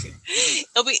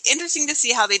 it'll be interesting to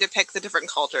see how they depict the different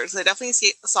cultures. I definitely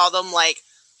saw them like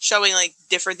showing like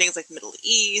different things like Middle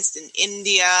East and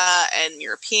India and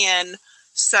European.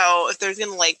 So if there's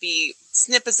going to like be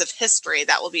snippets of history,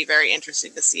 that will be very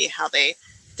interesting to see how they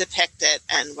depict it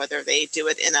and whether they do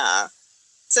it in a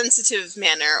sensitive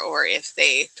manner or if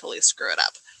they totally screw it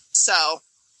up. So,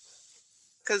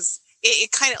 because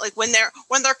it kind of like when they're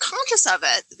conscious of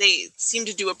it, they seem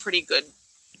to do a pretty good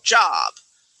job.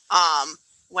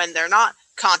 When they're not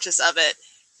conscious of it,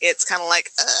 it's kind of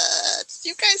like, did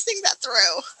you guys think that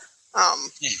through?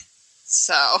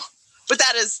 So, but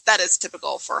that is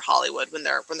typical for Hollywood when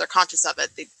they're conscious of it.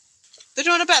 They're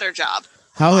doing a better job.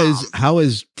 How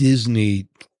has Disney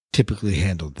typically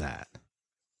handled that?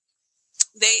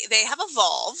 They have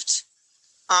evolved.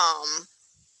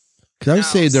 Because I would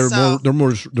say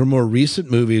they're more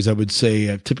recent movies. I would say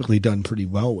have typically done pretty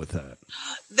well with that.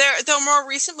 Their more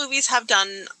recent movies have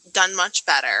done much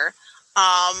better.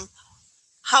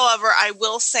 However, I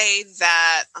will say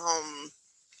that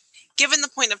given the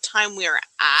point of time we're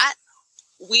at,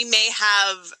 we may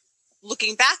have,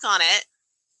 looking back on it,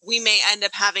 we may end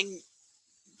up having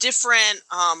different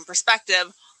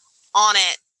perspective on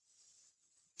it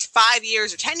 5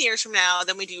 years or 10 years from now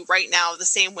than we do right now, the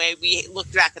same way we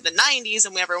looked back at the 90s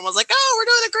and everyone was like, oh, we're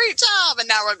doing a great job. And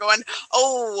now we're going,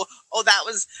 oh, that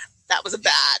was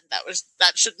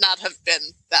that should not have been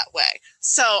that way.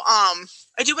 So I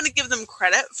do want to give them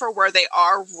credit for where they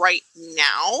are right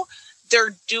now.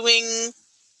 They're doing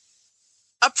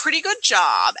a pretty good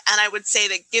job. And I would say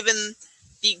that given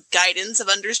the guidance of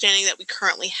understanding that we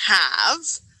currently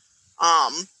have,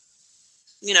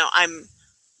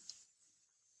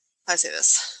 I say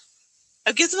this,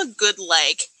 I give them a good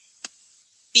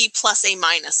B plus A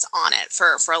minus on it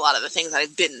for a lot of the things that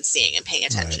I've been seeing and paying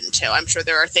attention to. I'm sure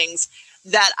there are things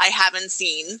that I haven't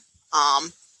seen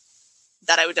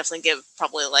that I would definitely give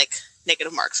probably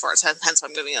negative marks for. So hence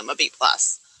I'm giving them a B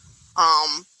plus.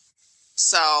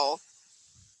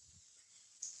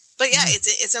 But yeah,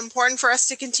 it's important for us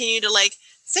to continue to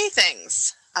say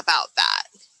things about that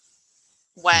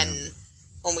when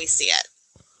we see it,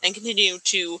 and continue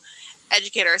to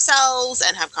educate ourselves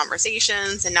and have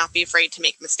conversations and not be afraid to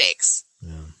make mistakes.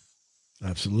 Yeah,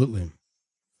 absolutely.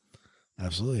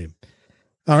 Absolutely.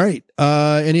 All right.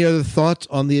 Any other thoughts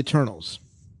on the Eternals?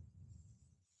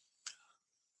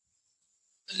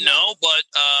 No, but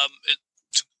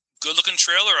it's a good looking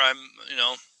trailer. I'm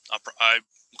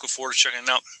looking forward to checking it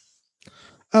out.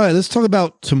 All right, let's talk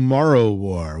about Tomorrow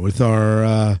War with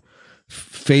our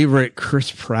favorite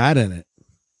Chris Pratt in it.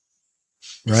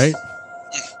 Right?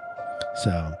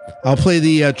 So I'll play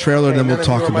the trailer and then we'll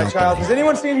talk about that. Has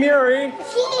anyone seen Miri?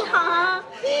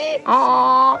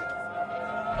 Aww.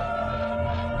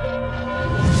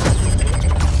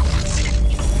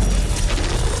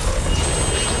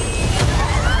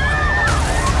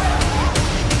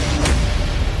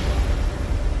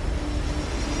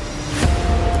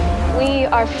 We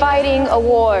are fighting a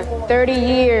war 30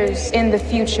 years in the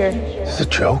future. Is this a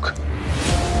joke?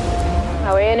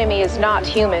 Our enemy is not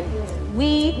human.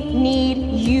 We need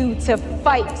you to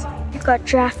fight. You got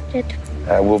drafted.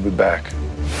 I will be back.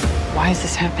 Why is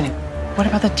this happening? What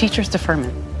about the teacher's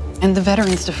deferment and the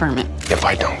veterans deferment? If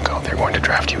I don't go, they're going to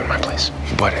draft you in my place.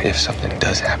 But if something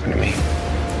does happen to me,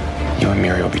 you and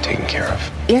Miri will be taken care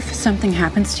of. If something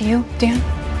happens to you, Dan,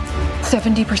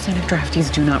 70% of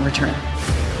draftees do not return.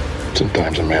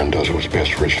 Sometimes a man does what's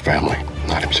best for his family,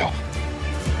 not himself.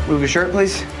 Move your shirt,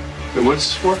 please. Wait, what's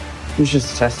this for? It's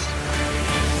just a test.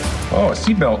 Oh, a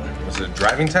seatbelt. Was it a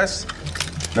driving test?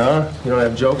 No? You don't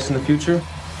have jokes in the future?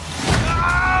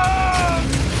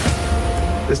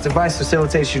 This device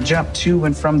facilitates your jump to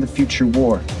and from the future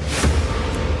war.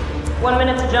 1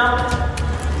 minute to jump.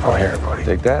 Oh, here, buddy.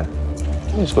 Take that.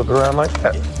 You just look around like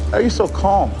that. How are you so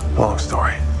calm? Long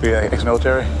story. Yeah,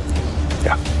 ex-military?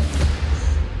 Yeah.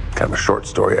 Kind of a short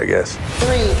story, I guess.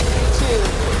 3,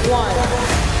 2,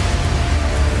 1.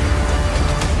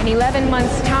 In 11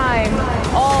 months' time,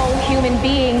 all human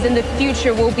beings in the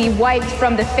future will be wiped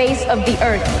from the face of the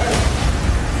earth.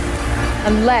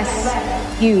 Unless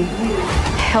you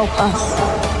help us.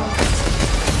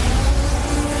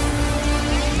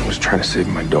 I was trying to save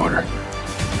my daughter.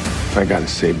 If I gotta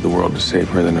save the world to save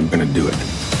her, then I'm gonna do it.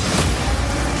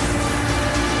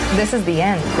 This is the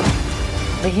end.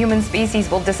 The human species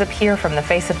will disappear from the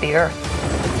face of the earth.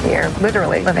 We are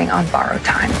literally living on borrowed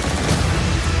time.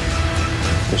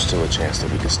 There's still a chance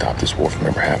that we can stop this war from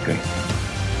ever happening.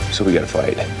 So we gotta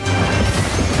fight.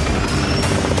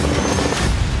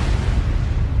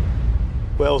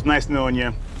 Well, it's nice knowing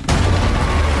you.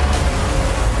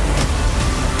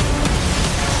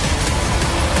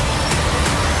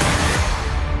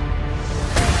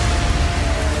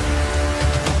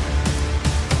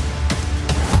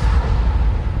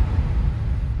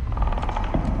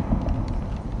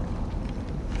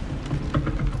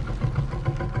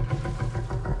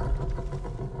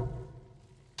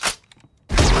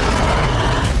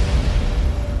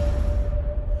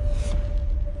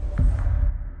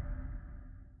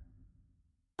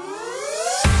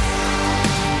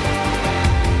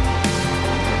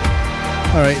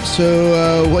 All right,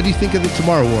 so what do you think of the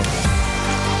Tomorrow War?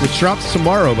 Which drops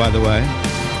tomorrow, by the way.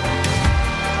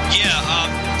 Yeah,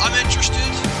 I'm interested.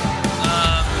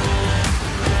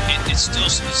 It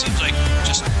seems like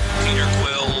just Peter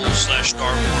Quill /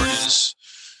 Star-Lord is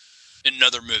in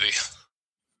another movie.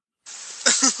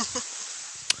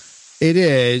 It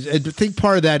is. I think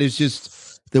part of that is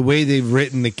just the way they've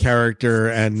written the character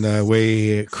and the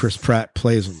way Chris Pratt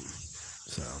plays him.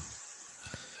 So,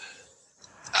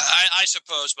 I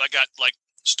suppose, but I got like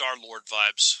Star-Lord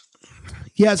vibes.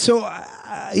 yeah. So,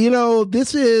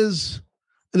 this is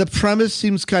the premise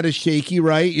seems kind of shaky,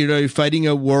 right? You're fighting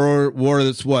a war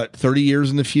that's what 30 years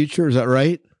in the future. Is that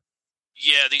right?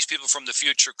 Yeah, these people from the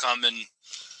future come and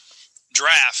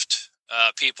draft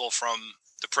people from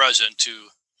the present to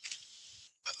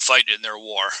fight in their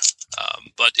war.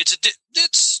 But it's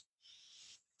that's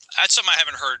something I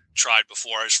haven't heard tried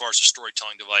before as far as a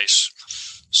storytelling device.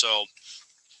 So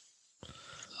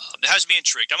it has me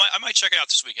intrigued. I might check it out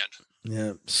this weekend.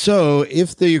 Yeah. So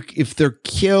if they're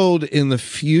killed in the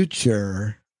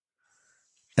future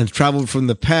and traveled from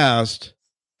the past,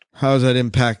 how does that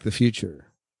impact the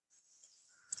future?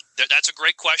 That's a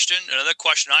great question. Another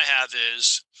question I have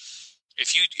is,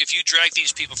 if you drag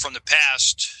these people from the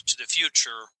past to the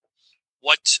future,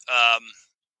 what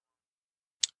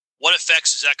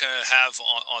effects is that going to have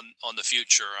on the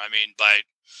future? I mean, by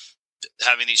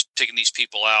taking these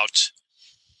people out,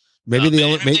 maybe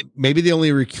they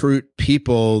only recruit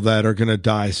people that are going to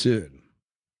die soon,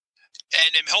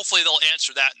 and hopefully they'll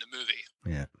answer that in the movie.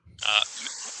 Yeah,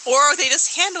 or they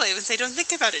just handle it if they don't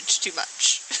think about it too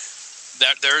much.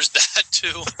 There's that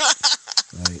too.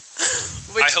 Right.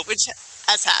 Which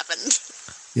has happened.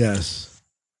 Yes.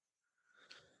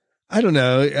 I don't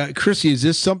know, Chrissy. Is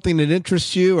this something that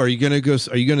interests you? Are you going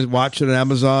to watch it on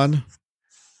Amazon?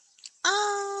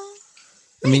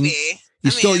 Maybe. You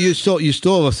still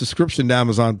have a subscription to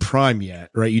Amazon Prime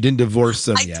yet, right? You didn't divorce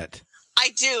them yet. I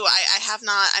do. I have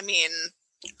not. I mean,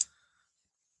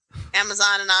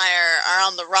 Amazon and I are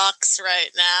on the rocks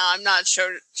right now. I'm not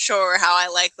sure how I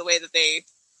like the way that they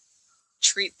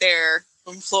treat their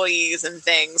employees and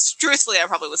things. Truthfully, I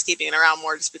probably was keeping it around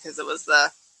more just because it was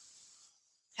the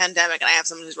pandemic and I have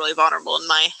someone who's really vulnerable in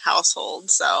my household.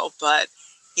 So, but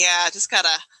yeah, just gotta.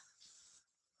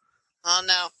 Oh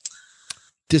no.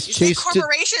 Just chase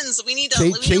corporations. We need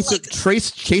to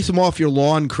chase them off your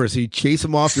lawn, Chrissy. Chase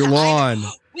them off your lawn.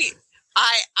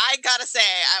 I gotta say,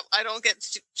 I don't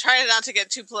try not to get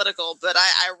too political, but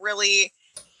I really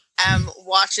am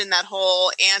watching that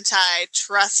whole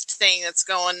antitrust thing that's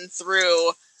going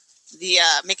through the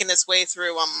making its way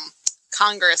through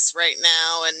Congress right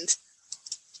now, and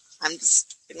I'm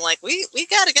just being like, we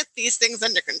got to get these things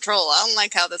under control. I don't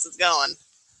like how this is going.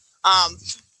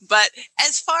 But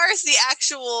as far as the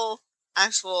actual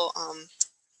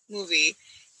movie,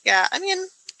 yeah, I mean,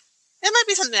 it might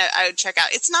be something that I would check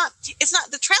out. It's not,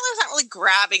 the trailer's not really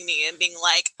grabbing me and being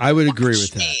like, I would agree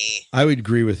with that. I would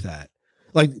agree with that.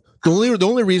 Like the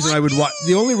only reason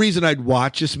the only reason I'd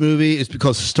watch this movie is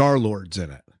because Star-Lord's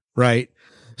in it, right?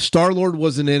 Star-Lord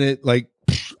wasn't in it. Like,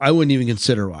 I wouldn't even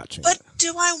consider watching it.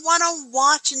 Do I want to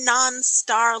watch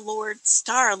non-Star-Lord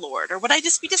Star-Lord? Or would I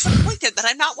just be disappointed that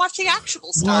I'm not watching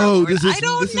actual Star-Lord? Whoa, this is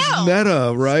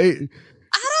meta, right?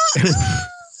 I don't know.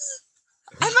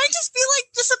 I might just be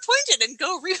like disappointed and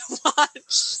go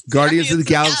rewatch Guardians of the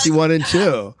Galaxy 1 and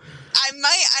 2. I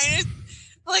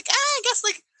guess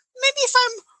like maybe if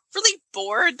I'm really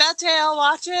bored that day I'll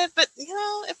watch it, but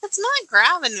if it's not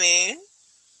grabbing me,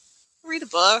 read a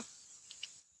book.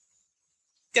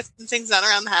 Get some things done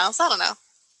around the house. I don't know.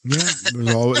 Yeah,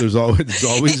 there's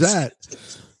always that.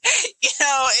 If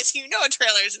a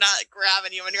trailer's not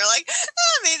grabbing you and you're like,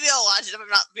 maybe I'll watch it if I'm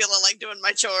not feeling like doing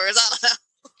my chores. I don't know.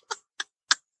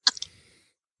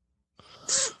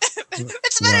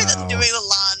 It's better than doing the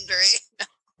laundry.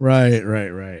 Right.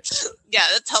 Yeah,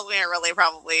 that tells me I'm really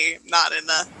probably not in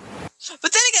the...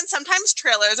 But then again, sometimes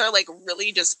trailers are like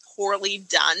really just poorly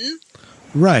done.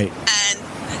 Right. And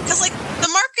because like the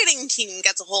marketing team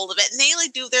gets a hold of it and they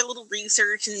like do their little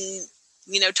research and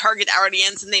target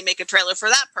audience and they make a trailer for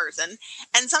that person.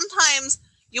 And sometimes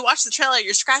you watch the trailer,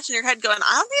 you're scratching your head going,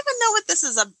 I don't even know what this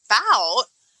is about.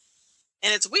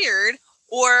 And it's weird.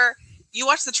 Or you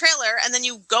watch the trailer and then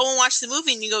you go and watch the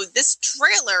movie and you go, this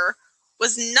trailer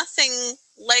was nothing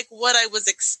like what I was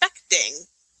expecting.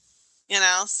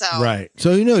 So. Right.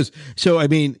 So who knows? So, I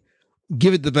mean,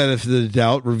 give it the benefit of the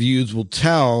doubt. Reviews will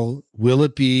tell. Will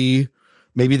it be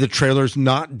maybe the trailer's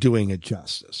not doing it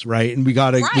justice, right? And we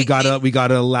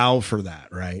gotta allow for that,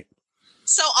 right?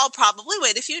 So I'll probably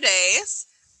wait a few days,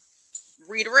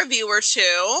 read a review or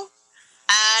two,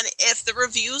 And if the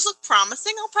reviews look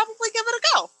promising, I'll probably give it a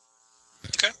go.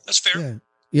 Okay, that's fair. Yeah.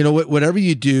 You know what? Whatever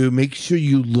you do, make sure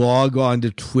you log on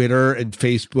to Twitter and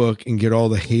Facebook and get all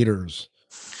the haters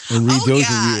and read those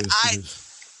reviews.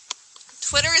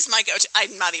 Twitter is my go-to.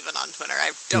 I'm not even on Twitter.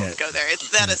 I don't go there.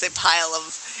 That is a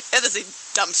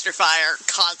dumpster fire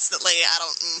constantly.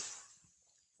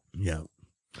 Yeah.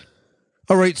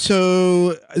 All right.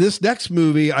 So this next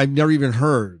movie I've never even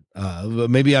heard of.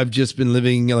 Maybe I've just been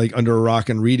living like under a rock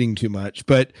and reading too much.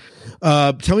 But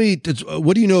tell me,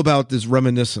 what do you know about this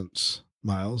Reminiscence,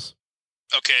 Miles?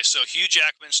 Okay, so Hugh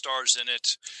Jackman stars in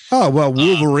it. Oh, well,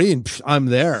 Wolverine, I'm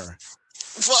there.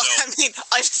 Well, I mean,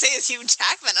 I say it's Hugh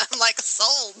Jackman. I'm like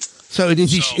sold. So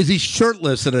is he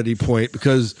shirtless at any point?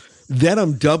 Because then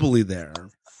I'm doubly there.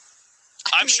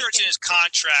 I'm sure it's in his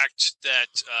contract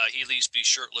that he at least be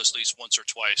shirtless at least once or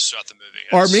twice throughout the movie.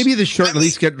 Or maybe the shirt at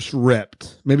least gets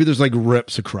ripped. Maybe there's like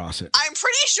rips across it. I'm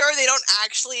pretty sure they don't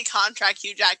actually contract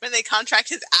Hugh Jackman. They contract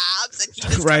his abs, and he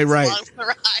just right. along for the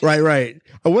ride. Right.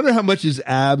 I wonder how much his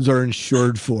abs are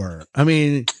insured for. I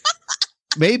mean,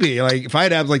 maybe like if I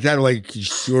had abs like that, I'd like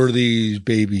insure these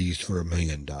babies for $1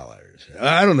 million.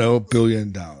 I don't know, $1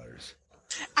 billion.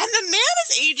 And the man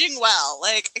is aging well.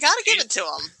 Like, I gotta give it to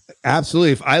him.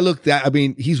 Absolutely. If I look that, I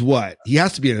mean, he's what? He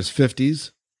has to be in his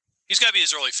 50s. He's got to be in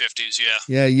his early 50s,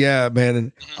 yeah. Yeah, man.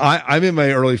 And I'm in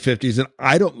my early 50s, and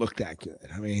I don't look that good.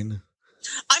 I mean,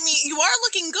 you are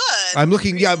looking good. I'm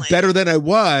looking, better than I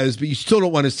was, but you still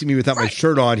don't want to see me without my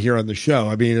shirt on here on the show.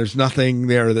 I mean, there's nothing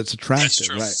there that's attractive,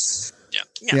 right?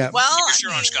 Yeah. Well, keep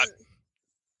your shirt on, Scott.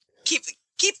 Keep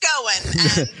going.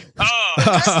 And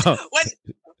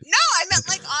No, I meant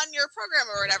like on your program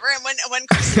or whatever. And when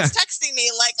Chris was texting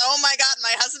me like, "Oh my God,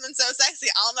 my husband's so sexy,"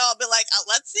 I'll be like,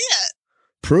 "Let's see it."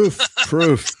 Proof.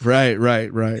 Right. There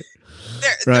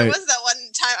was that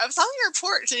one time I was on your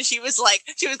porch and she was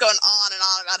going on and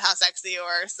on about how sexy you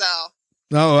were. So.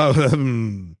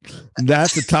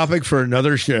 That's a topic for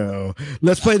another show.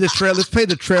 Let's play the trailer. Let's play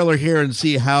the trailer here and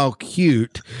see how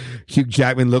cute Hugh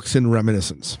Jackman looks in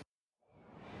Reminiscence.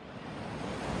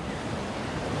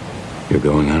 You're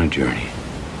going on a journey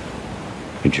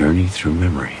through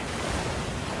memory.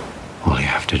 All you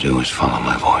have to do is follow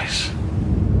my voice.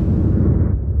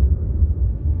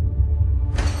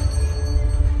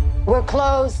 We're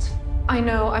closed. I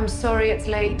know. I'm sorry it's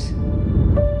late.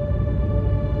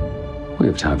 We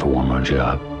have time for one more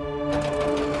job.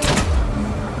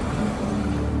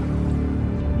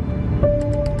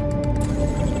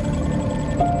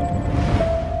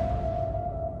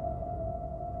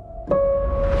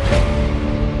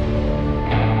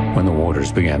 When the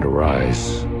waters began to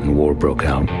rise and war broke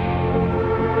out,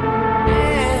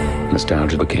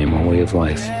 nostalgia became a way of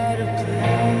life.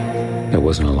 There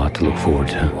wasn't a lot to look forward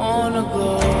to.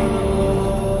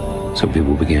 So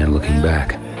people began looking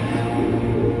back.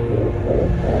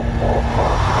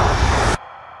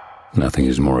 Nothing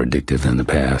is more addictive than the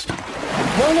past.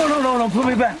 No, put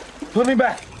me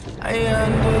back. I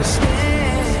understand.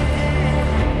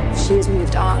 She's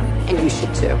moved on, and you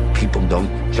should too. People don't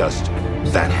just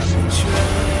vanish.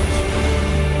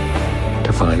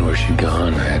 To find where she'd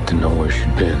gone, I had to know where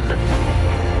she'd been.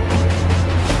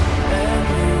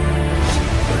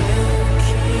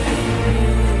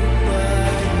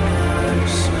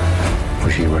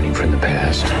 Was she running from the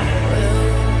past?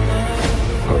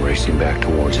 Or racing back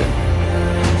towards it?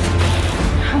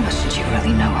 How much did you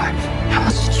really know her? How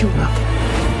much did you know?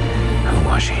 Who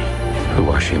was she? Who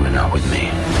was she when not with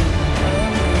me?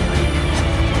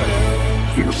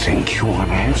 You think you want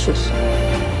answers?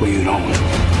 Well, you don't.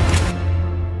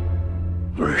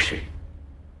 Where is she?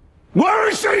 Where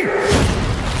is she?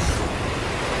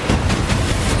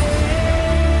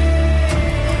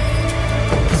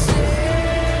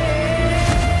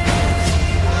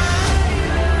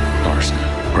 Arson,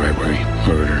 bribery,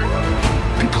 murder.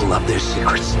 People love their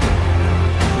secrets.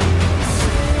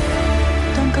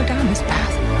 Don't go down this path.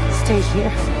 Stay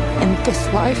here, in this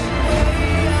life.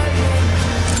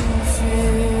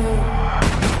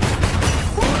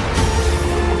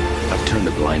 I've turned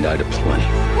a blind eye to plenty. I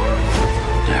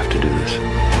have to do this.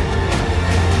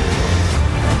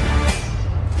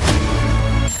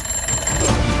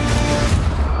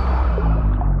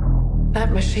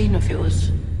 That machine of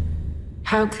yours,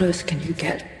 how close can you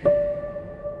get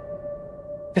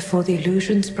before the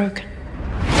illusion's broken?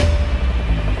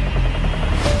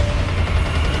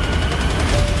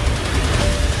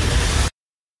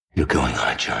 You're going on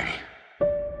a journey.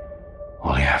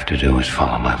 All you have to do is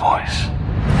follow my voice.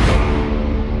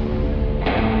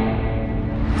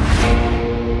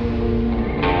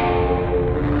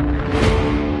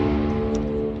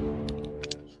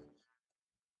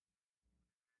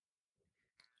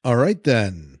 right,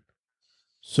 then.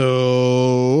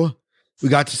 So we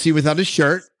got to see without a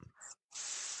shirt.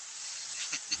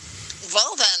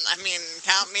 Well, then, I mean,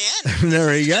 count me in.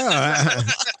 There you go.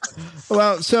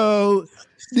 Well, so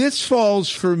this falls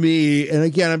for me, and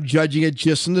again, I'm judging it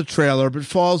just in the trailer, but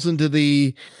falls into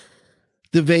the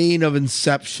vein of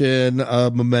Inception,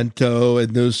 Memento,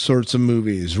 and those sorts of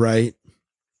movies, right?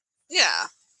 Yeah.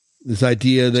 This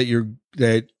idea that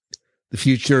that the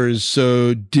future is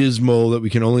so dismal that we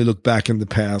can only look back in the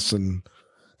past and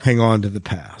hang on to the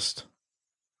past.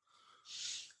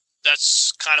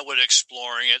 That's kind of what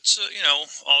exploring. It's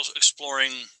also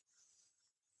exploring.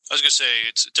 I was gonna say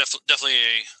it's definitely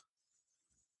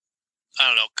I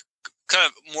don't know, kind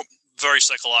of more very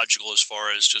psychological as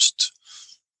far as just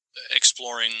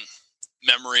exploring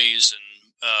memories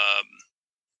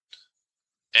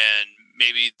and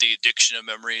maybe the addiction of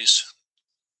memories.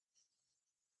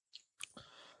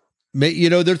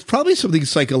 There's probably something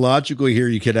psychological here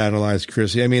you could analyze,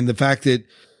 Chrissy. I mean, the fact that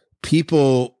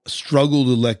people struggle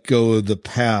to let go of the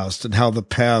past and how the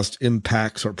past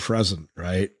impacts our present,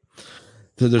 right?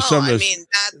 So there's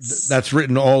that's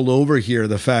written all over here.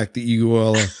 The fact that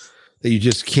you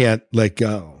just can't let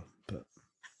go. But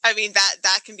I mean,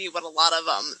 that can be what a lot of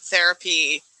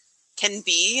therapy can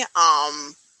be.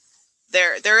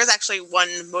 There is actually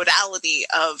one modality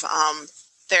of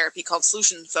therapy called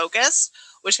solution focus,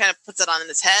 which kind of puts it on in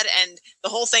his head. And the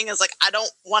whole thing is like, I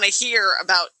don't want to hear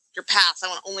about your past. I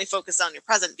want to only focus on your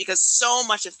present, because so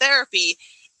much of therapy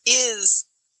is,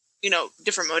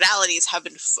 different modalities have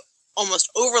been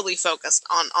almost overly focused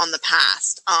on the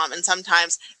past. And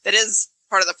sometimes that is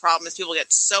part of the problem, is people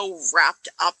get so wrapped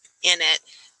up in it.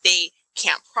 They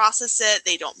can't process it.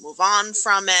 They don't move on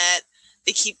from it.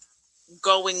 They keep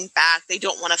going back. They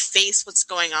don't want to face what's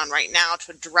going on right now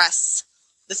to address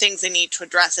the things they need to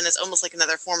address. And it's almost like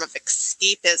another form of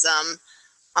escapism.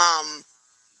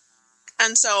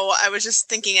 And so I was just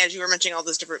thinking, as you were mentioning all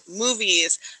those different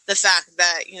movies, the fact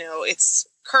that, it's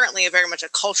currently very much a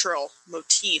cultural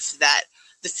motif that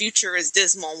the future is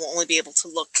dismal and we'll only be able to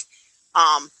look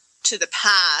to the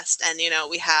past. And,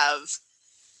 we have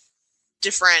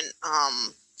different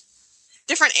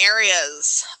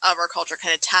areas of our culture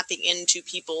kind of tapping into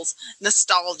people's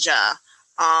nostalgia.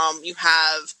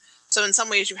 So in some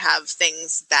ways you have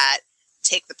things that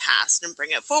take the past and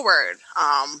bring it forward,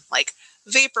 like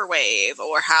Vaporwave,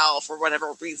 or how, for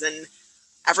whatever reason,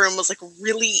 everyone was like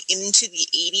really into the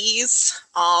 80s,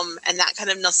 and that kind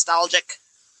of nostalgic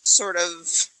sort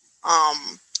of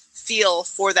feel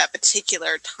for that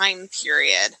particular time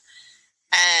period.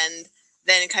 And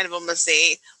then kind of almost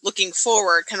looking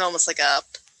forward, kind of almost like a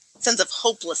sense of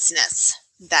hopelessness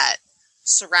that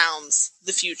surrounds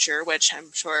the future, which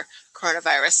I'm sure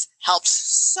coronavirus helped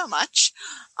so much,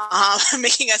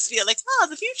 making us feel like,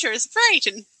 the future is bright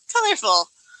and colorful,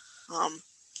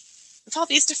 with all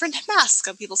these different masks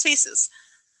on people's faces.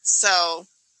 So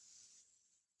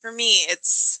for me,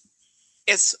 it's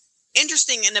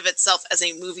interesting in of itself as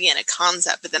a movie and a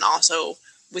concept, but then also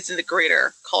within the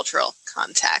greater cultural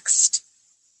context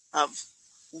of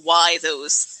why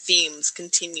those themes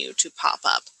continue to pop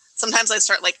up. Sometimes I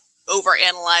start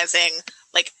overanalyzing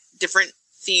different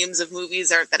themes of movies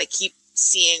that I keep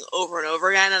seeing over and over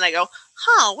again, and I go,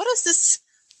 what is this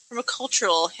from a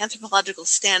cultural, anthropological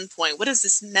standpoint? What is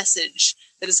this message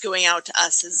that is going out to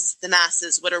us as the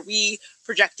masses? What are we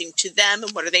projecting to them,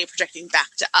 and what are they projecting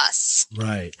back to us?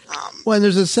 Right. Well, and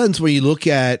there's a sense when you look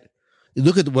at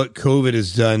what COVID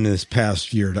has done this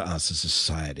past year to us as a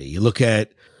society. You look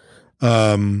at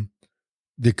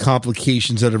the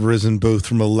complications that have risen both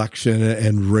from election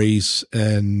and race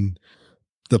and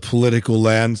the political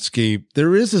landscape.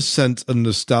 There is a sense of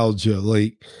nostalgia.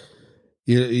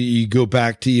 You go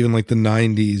back to even the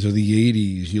 90s or the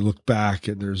 80s. You look back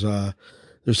and there's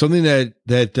something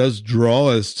that does draw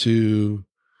us to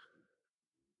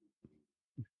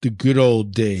the good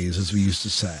old days, as we used to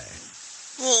say.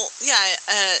 Well, yeah,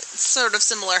 sort of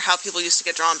similar how people used to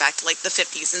get drawn back to the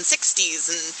 50s and 60s,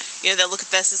 and they look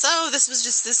at this as, this was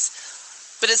just this,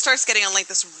 but it starts getting on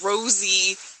this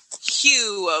rosy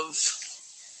hue of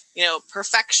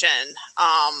perfection,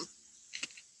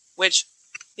 which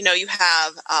you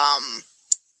have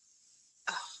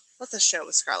what's the show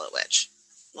with Scarlet Witch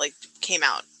came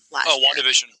out last year?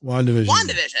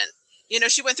 WandaVision.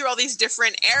 She went through all these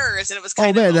different eras, and it was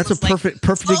kind of that's a perfect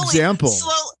example.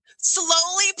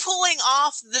 Slowly pulling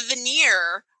off the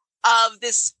veneer of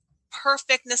this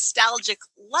perfect nostalgic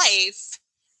life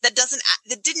that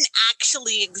didn't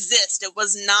actually exist. It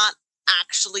was not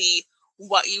actually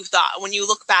what you thought. When you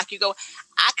look back, you go,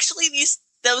 actually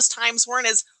those times weren't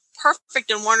as perfect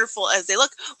and wonderful as they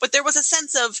look, but there was a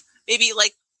sense of maybe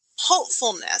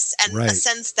hopefulness and Right. a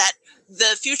sense that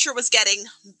the future was getting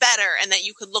better and that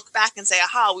you could look back and say,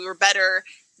 aha, we were better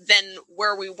than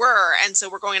where we were. And so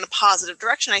we're going in a positive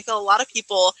direction. I feel a lot of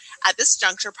people at this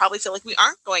juncture probably feel like we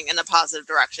aren't going in a positive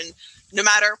direction, no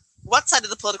matter what side of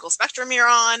the political spectrum you're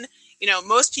on. You know,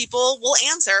 most people will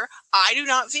answer, I do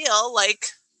not feel like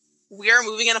we are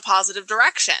moving in a positive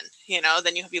direction. You know,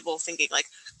 then you have people thinking like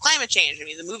climate change. I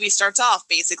mean, the movie starts off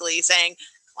basically saying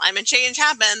climate change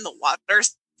happened, the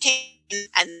waters came,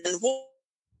 and then war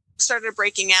started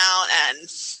breaking out. And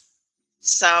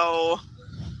so,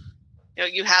 you know,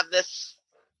 you have this,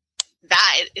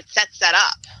 that it sets that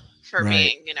up for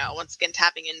being, you know, once again,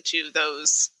 tapping into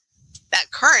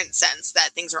that current sense that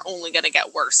things are only going to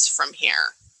get worse from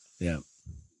here. Yeah.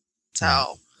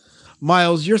 So,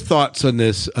 Miles, your thoughts on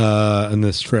this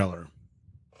trailer?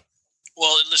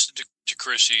 Well, listening to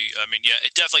Chrissy, I mean, yeah,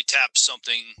 it definitely taps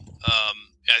something.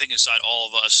 I think inside all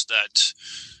of us that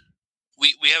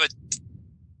we have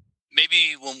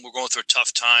maybe when we're going through a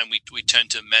tough time, we tend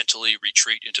to mentally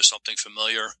retreat into something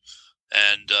familiar,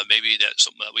 and maybe that's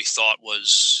something that we thought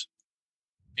was,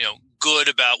 you know, good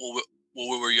about when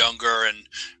we were younger, and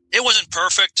it wasn't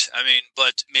perfect. I mean,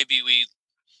 but maybe we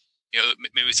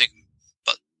think,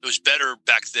 but it was better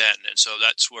back then, and so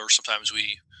that's where sometimes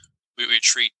we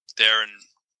retreat there, and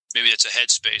maybe that's a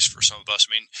headspace for some of us.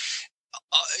 I mean,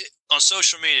 on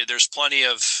social media, there's plenty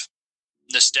of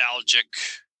nostalgic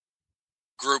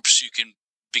groups you can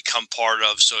become part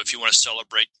of. So if you want to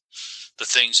celebrate the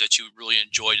things that you really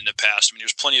enjoyed in the past, I mean,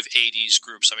 there's plenty of 80s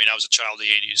groups. I mean, I was a child of the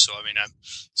 80s, so I mean, I'm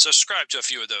subscribed to a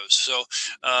few of those. So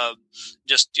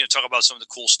just, you know, talk about some of the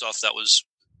cool stuff that was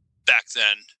back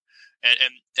then.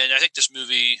 And I think this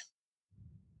movie,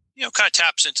 you know, kind of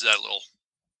taps into that a little.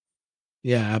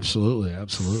 Yeah, absolutely.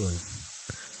 Absolutely.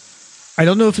 I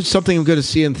don't know if it's something I'm going to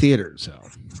see in theaters. So.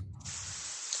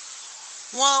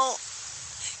 Well,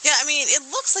 yeah, I mean, it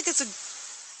looks like it's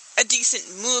a decent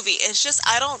movie. It's just,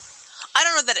 I don't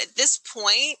know that at this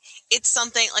point it's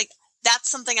something like, that's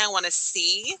something I want to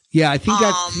see. Yeah, I think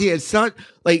it's not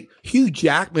like Hugh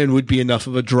Jackman would be enough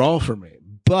of a draw for me,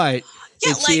 but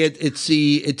yeah, it's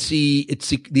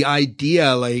the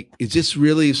idea, like, is this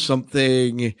really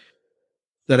something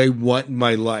that I want in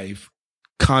my life,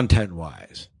 content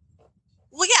wise?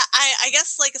 Well, yeah, I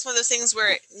guess like it's one of those things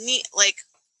where like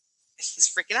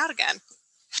he's freaking out again.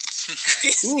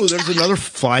 Ooh, there's another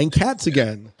flying cats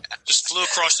again. Just flew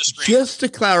across the screen. Just to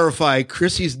clarify,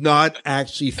 Chrissy's not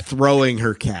actually throwing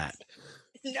her cat.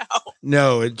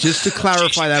 No, just to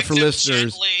clarify that for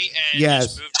listeners.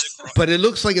 Yes, but it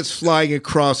looks like it's flying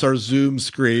across our Zoom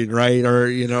screen, right? Or,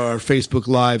 you know, our Facebook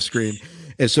Live screen.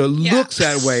 And so it looks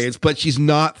that way. But she's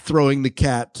not throwing the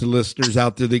cat to listeners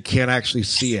out there that can't actually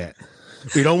see it.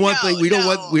 We don't want we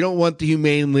don't want the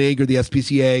Humane League or the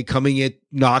SPCA coming in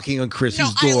knocking on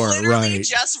Chrissy's door. I literally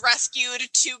just rescued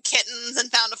 2 kittens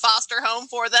and found a foster home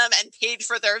for them and paid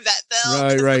for their vet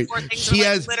bill. Right. She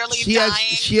has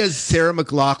Sarah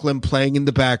McLachlan playing in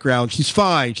the background. She's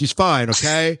fine.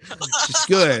 Okay, she's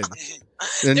good.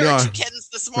 There were 2 kittens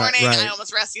this morning. Right. I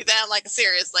almost rescued them. Like,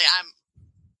 seriously, I'm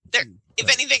there.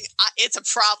 If anything, it's a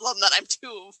problem that I'm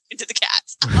too into the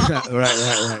cats.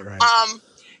 Right.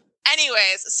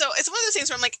 Anyways, so it's one of those things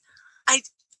where I'm like, I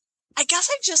guess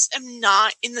I just am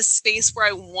not in the space where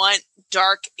I want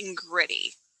dark and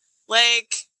gritty.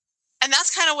 Like, and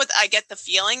that's kind of what I get the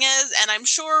feeling is. And I'm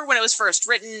sure when it was first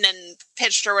written and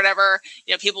pitched or whatever,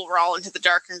 you know, people were all into the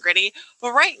dark and gritty.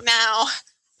 But right now,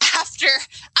 after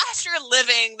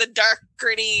living the dark,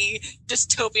 gritty,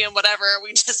 dystopian, whatever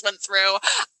we just went through,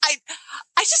 I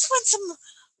just want some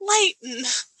light, and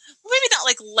maybe not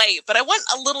like light, but I want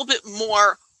a little bit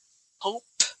more hope.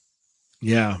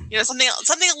 Yeah. You know, something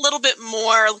a little bit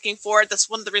more looking forward. That's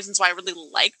one of the reasons why I really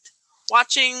liked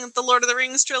watching the Lord of the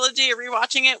Rings trilogy or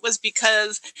rewatching it, was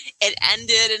because it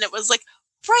ended and it was like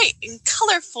bright and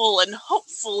colorful and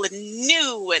hopeful and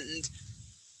new, and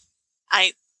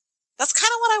that's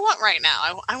kind of what I want right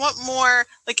now. I want more,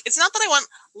 like, it's not that I want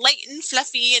light and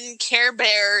fluffy and Care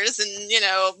Bears and, you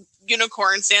know,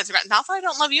 unicorns dancing around. Not that I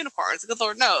don't love unicorns. Good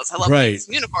Lord knows I love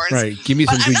unicorns. Right. Give me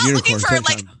some good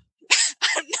unicorns.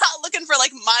 I'm not looking for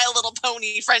like My Little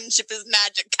Pony friendship is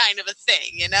magic kind of a thing,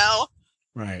 you know?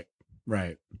 Right.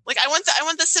 Like I want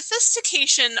the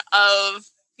sophistication of,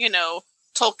 you know,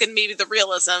 Tolkien, maybe the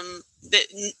realism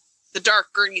that the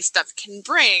dark, gritty stuff can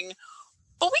bring,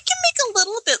 but we can make a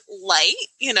little bit light,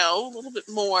 you know, a little bit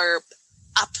more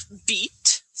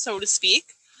upbeat, so to speak.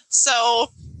 So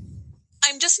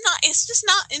it's just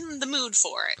not in the mood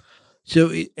for it. So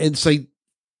it's like,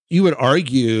 you would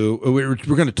argue, we're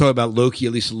going to talk about Loki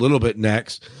at least a little bit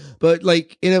next, but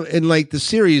like in like the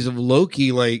series of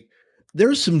Loki, like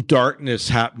there's some darkness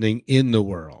happening in the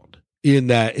world in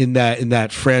that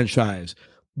franchise.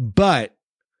 But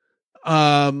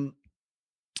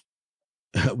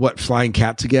what, flying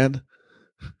cats again?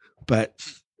 But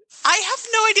I have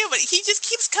no idea, but he just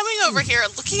keeps coming over here,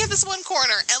 looking at this one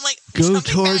corner, and like go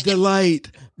toward the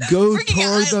light. Go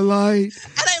toward the light.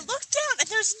 And I look down, and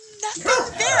there's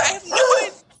nothing there. I have no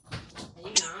idea.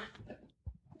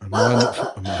 I'm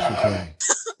not okay.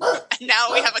 And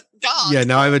now we have a dog. Yeah,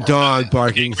 now I have a dog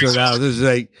barking. So now this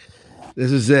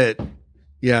is it.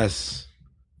 Yes.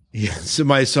 Yes. So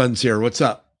my son's here. What's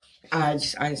up? I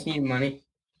just need money.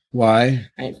 Why?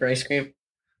 I need for ice cream.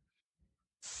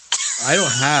 I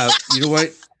don't have. You know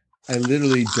what? I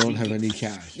literally don't have any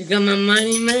cash. You got my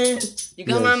money, man. You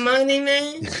got my money,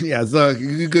 man. Yeah, look,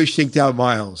 you can go shake down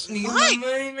Miles. You got my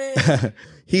money, man.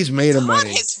 He's made of money.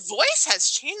 His voice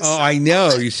has changed. Oh, I know.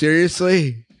 Are you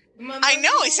seriously? I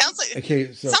know. He sounds like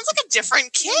sounds like a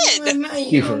different kid.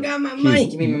 You don't got my money.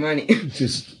 Give me my money.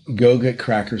 Just go get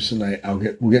crackers tonight.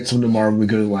 We'll get some tomorrow when we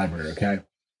go to the library. Okay.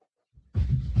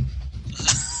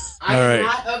 I'm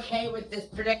not okay with this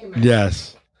predicament.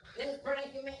 Yes. This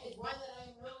predicament is one that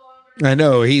I'm no longer. I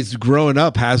know. He's growing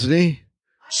up, hasn't he?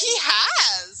 He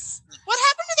has. What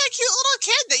happened to that cute little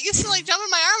kid that used to like jump in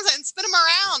my arms and spin him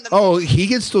around? Oh, he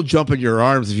can still jump in your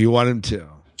arms if you want him to.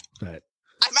 But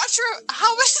I'm not sure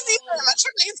how much is he. I'm not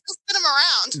sure if I can still spin him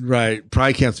around. Right.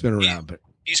 Probably can't spin around, but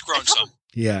he's grown some.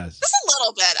 Yes. Just a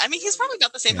little bit. I mean, he's probably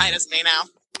about the same height as me now.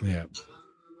 Yeah.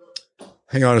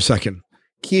 Hang on a second.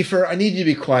 Kiefer, I need you to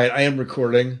be quiet. I am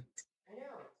recording.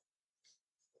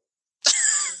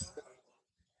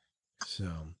 So,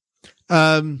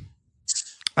 I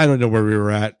don't know where we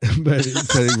were at, but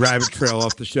it's a rabbit trail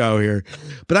off the show here.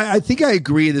 But I think I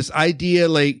agree. This idea,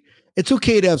 like, it's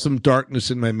okay to have some darkness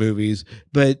in my movies,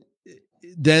 but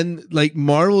then, like,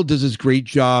 Marvel does this great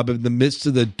job in the midst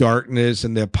of the darkness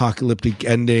and the apocalyptic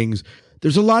endings.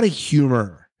 There's a lot of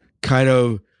humor kind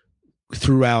of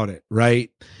throughout it, right?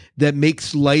 That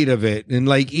makes light of it. And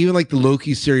like, even like the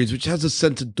Loki series, which has a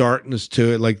sense of darkness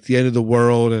to it, like the end of the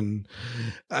world. And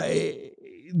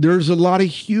there's a lot of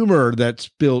humor that's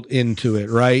built into it.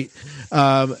 Right.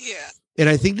 Yeah. And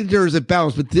I think that there's a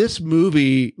balance, but this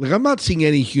movie, like, I'm not seeing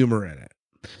any humor in it,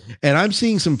 and I'm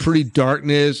seeing some pretty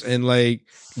darkness and like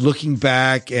looking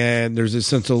back, and there's a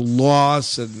sense of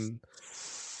loss. And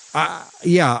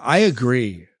I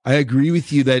agree. I agree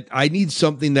with you that I need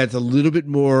something that's a little bit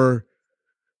more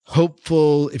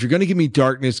hopeful. If you're going to give me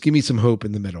darkness, give me some hope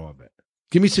in the middle of it.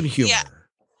 Give me some humor. Yeah.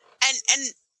 And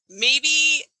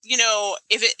maybe, you know,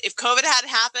 if COVID had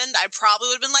happened, I probably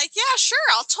would have been like, yeah, sure,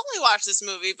 I'll totally watch this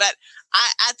movie. But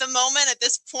at the moment, at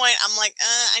this point, I'm like,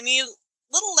 I need a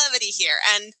little levity here.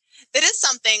 And that is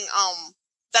something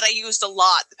that I used a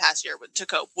lot the past year to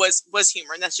cope was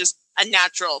humor. And that's just a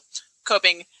natural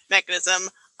coping mechanism.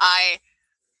 I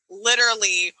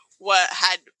literally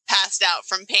had passed out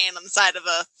from pain on the side of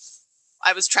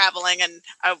I was traveling and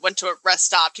I went to a rest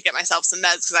stop to get myself some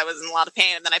meds because I was in a lot of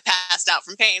pain, and then I passed out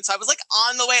from pain. So I was like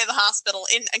on the way to the hospital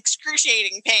in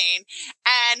excruciating pain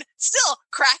and still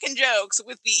cracking jokes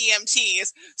with the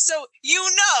EMTs. So you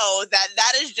know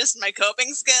that is just my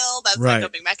coping skill. That's my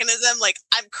coping mechanism. Like,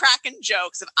 I'm cracking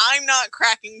jokes. If I'm not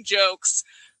cracking jokes,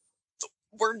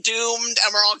 we're doomed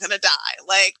and we're all going to die.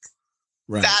 Like,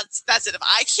 that's it. If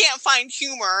I can't find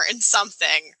humor in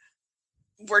something,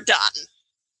 we're done.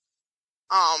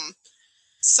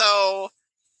 So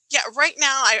yeah, right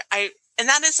now I and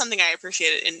that is something I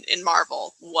appreciated in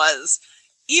Marvel, was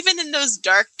even in those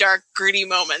dark, gritty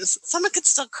moments, someone could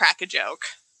still crack a joke.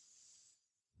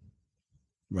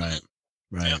 Right.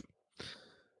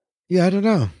 Yeah, I don't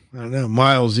know.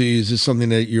 Miles, is this something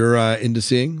that you're into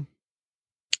seeing?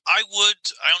 I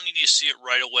don't need to see it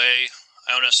right away.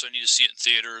 I don't necessarily need to see it in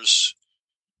theaters.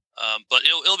 But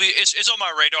it's on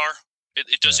my radar.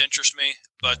 It does interest me,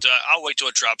 but I'll wait till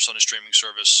it drops on a streaming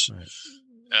service.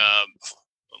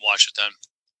 Watch it then.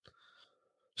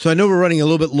 So I know we're running a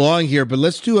little bit long here, but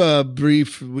let's do a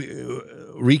brief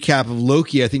recap of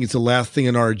Loki. I think it's the last thing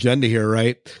on our agenda here,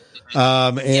 right? We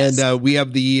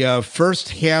have the first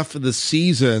half of the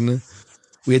season.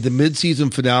 We had the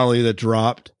mid-season finale that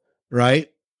dropped, right?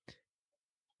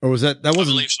 Or was that wasn't? I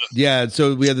believe so. Yeah.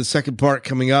 So we had the second part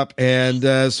coming up, and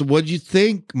so what did you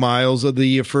think, Miles, of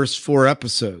the first 4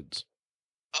 episodes?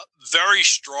 Very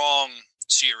strong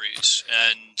series,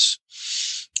 and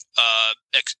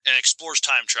explores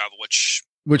time travel, which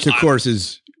of course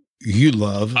is you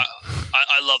love.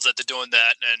 I love that they're doing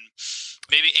that, and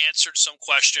maybe answered some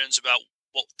questions about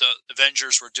what the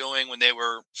Avengers were doing when they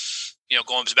were,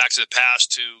 going back to the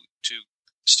past to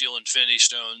steal Infinity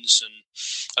Stones. And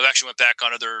I've actually went back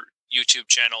on other YouTube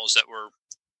channels that were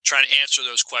trying to answer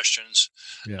those questions.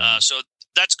 Yeah. So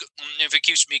that's good. If it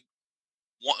keeps me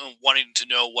wanting to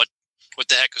know what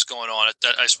the heck is going on,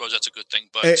 I suppose that's a good thing.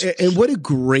 But and what a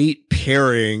great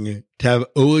pairing to have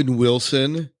Owen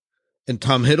Wilson and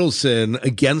Tom Hiddleston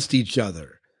against each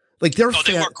other. Like they work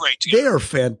great together. They are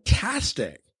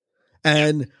fantastic.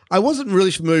 And I wasn't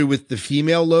really familiar with the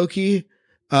female Loki,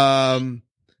 but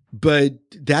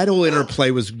that whole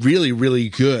interplay was really, really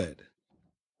good.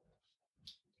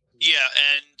 Yeah,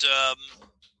 and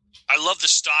I love the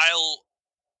style.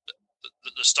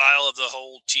 The style of the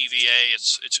whole TVA,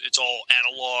 it's all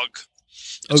analog.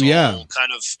 It's all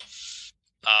kind of,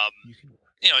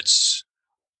 it's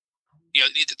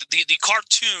the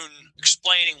cartoon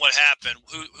explaining what happened,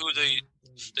 who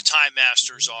the Time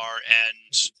Masters are,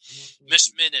 and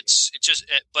Miss Minutes. It just,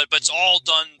 but it's all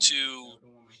done to,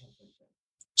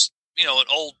 an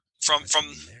old from.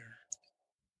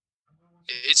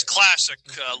 It's classic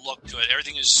look to it.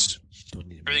 Everything's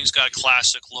got a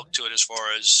classic look to it as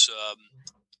far as.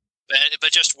 But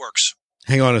it just works.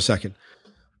 Hang on a second.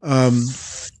 You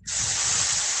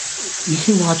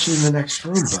can watch it in the next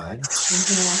room, bud.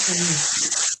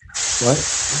 What?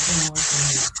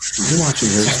 You can watch it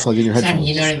here. Just plug in your headphones.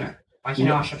 You know what I mean? Why can't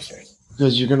I watch upstairs?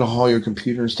 Because you're going to haul your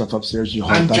computer and stuff upstairs. You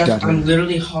haul it back down. I'm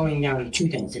literally hauling down two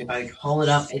things. If I haul it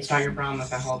up, it's not your problem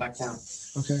if I haul it back down.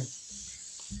 Okay.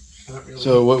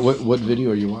 So what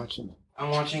video are you watching?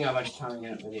 I'm watching a bunch of Tommy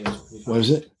in it videos. What is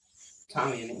it?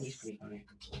 Tommy in it. He's pretty funny.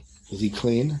 Is he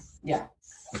clean? Yeah.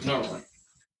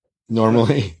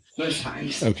 Normally? Most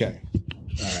times. Okay.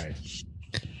 All right.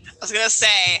 I was going to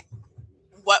say,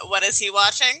 what is he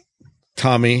watching?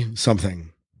 Tommy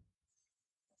something.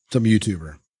 Some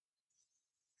YouTuber.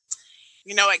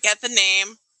 You know what? Get the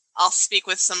name. I'll speak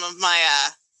with some of my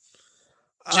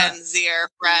Gen Zer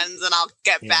friends, and I'll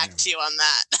get back to you on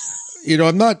that.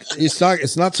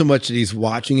 It's not so much that he's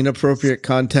watching inappropriate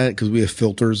content because we have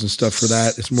filters and stuff for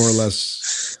that. It's more or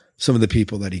less some of the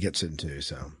people that he gets into.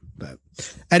 So, but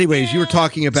anyways, you were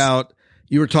talking about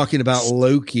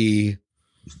Loki,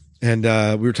 and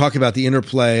we were talking about the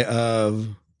interplay of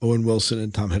Owen Wilson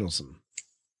and Tom Hiddleston.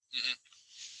 Mm-hmm.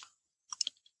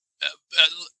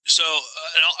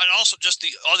 And also just the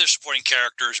other supporting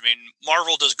characters. I mean,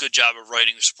 Marvel does a good job of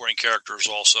writing the supporting characters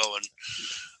also, and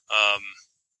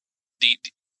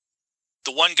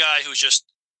the one guy who's just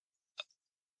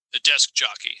a desk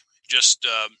jockey, just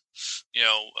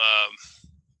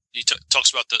he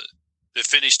talks about the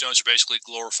Infinity Stones are basically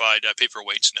glorified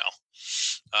paperweights now.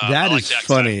 That is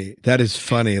funny. Guy. That is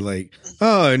funny. Like,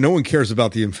 no one cares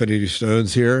about the Infinity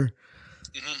Stones here.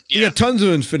 Mm-hmm. Yeah. We got tons of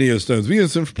Infinity Stones. We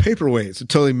use them for paperweights. It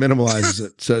totally minimalizes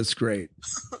it. So it's great.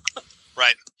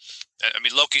 Right. I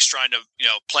mean, Loki's trying to,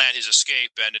 plan his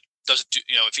escape, and it doesn't do,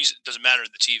 it doesn't matter in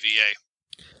the TVA.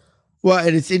 Well,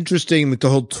 and it's interesting with the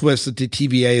whole twist that the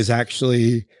TVA is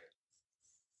actually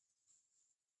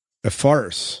a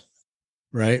farce,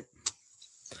 right?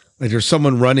 Like there's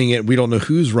someone running it. We don't know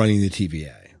who's running the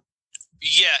TVA.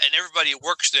 Yeah. And everybody who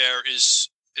works there is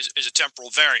a temporal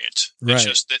variant. Right. It's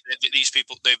just that these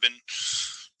people, they've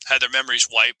had their memories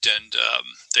wiped, and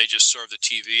they just serve the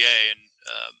TVA. And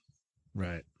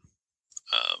right.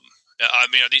 I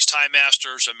mean, are these Time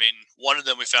Masters? I mean, one of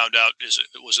them we found out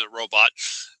was a robot.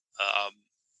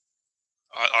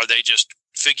 Are they just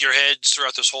figureheads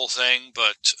throughout this whole thing?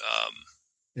 But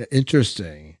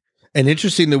interesting, and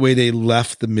interesting the way they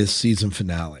left the mid-season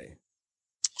finale.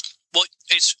 Well,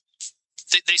 they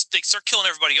start killing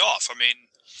everybody off. I mean.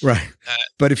 Right.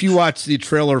 But if you watch the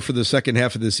trailer for the second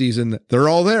half of the season, they're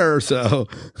all there. So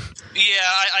yeah,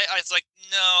 I was like,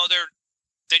 no, they're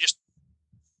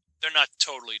not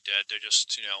totally dead. They're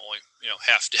just, only,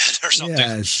 half dead or something.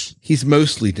 Yes. He's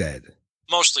mostly dead.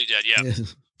 Mostly dead. Yeah.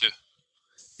 Yes.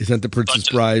 Is that the Princess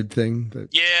Bride thing? But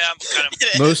yeah. I'm kind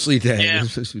of mostly dead. Yeah. You're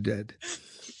supposed to be dead.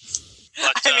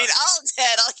 But, I mean, all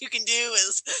dead. All you can do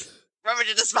is rummage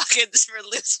in his pockets for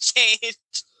loose change.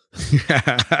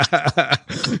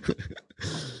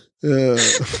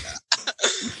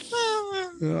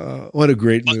 What a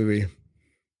great movie.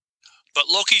 But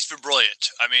Loki's been brilliant.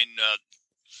 I mean,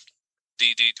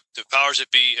 the powers that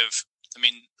be have, I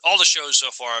mean, all the shows so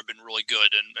far have been really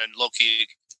good, and Loki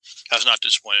has not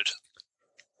disappointed.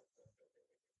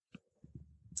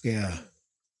 Yeah.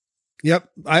 Yep.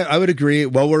 I would agree.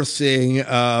 Well worth seeing.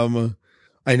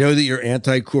 I know that you're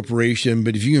anti-corporation,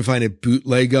 but if you can find a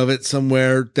bootleg of it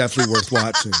somewhere, definitely worth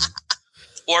watching.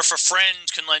 Or if a friend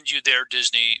can lend you their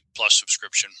Disney Plus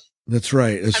subscription. That's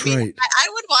right. That's right. I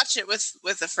would watch it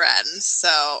with a friend. So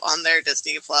on their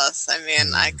Disney Plus, I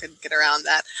mean, I could get around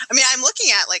that. I mean, I'm looking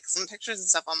at like some pictures and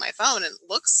stuff on my phone, and it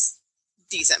looks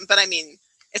decent. But I mean,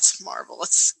 It's Marvel.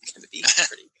 It's going to be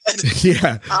pretty good.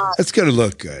 Yeah, it's going to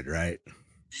look good, right?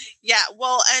 Yeah,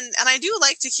 well, and I do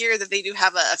like to hear that they do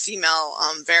have a female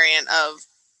variant of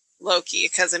Loki,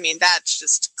 because, I mean, that's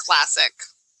just classic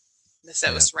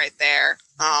mythos right there.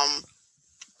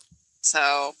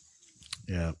 So.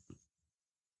 Yeah.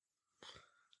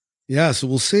 Yeah, so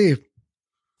we'll see.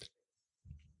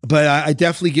 But I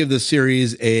definitely give this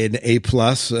series an A+,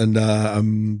 and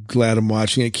I'm glad I'm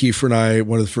watching it. Kiefer and I,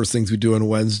 one of the first things we do on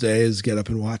Wednesday is get up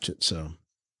and watch it. So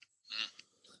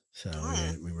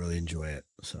we really enjoy it.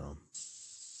 So,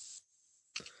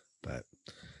 but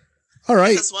all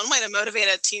right, that's one way to motivate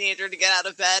a teenager to get out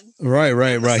of bed. Right.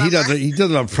 He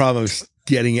doesn't have problems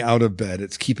getting out of bed.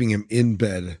 It's keeping him in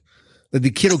bed. Like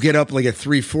the kid will get up like at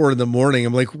 3-4 in the morning.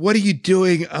 I'm like, what are you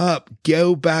doing up?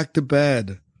 Go back to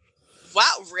bed.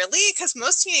 Wow, really? Because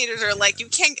most teenagers are like, you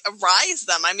can't rise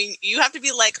them. I mean, you have to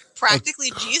be like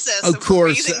practically Jesus. Of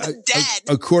course, the dead.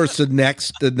 Of course, the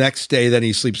next day, then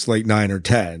he sleeps like 9 or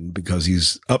 10 because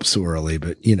he's up so early.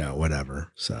 But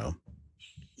whatever. So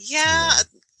yeah,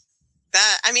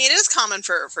 that, I mean, it is common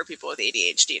for people with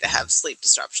ADHD to have sleep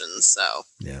disruptions. So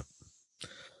yeah.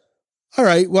 All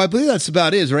right. Well, I believe that's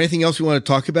about it. Is there anything else we want to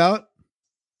talk about?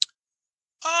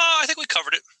 I think we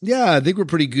covered it. Yeah, I think we're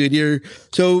pretty good here.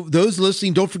 So those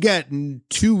listening, don't forget, in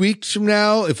 2 weeks from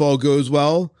now, if all goes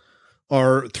well,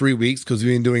 or 3 weeks, because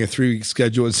we've been doing a 3-week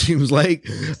schedule, it seems like.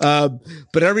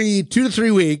 But every 2 to 3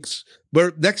 weeks,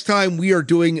 but next time we are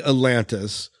doing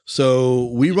Atlantis. So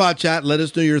we watch that. Let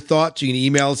us know your thoughts. You can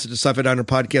email us at the Scifi Diner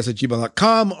Podcast at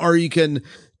gmail.com, or you can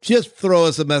just throw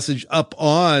us a message up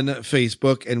on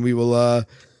Facebook, and we will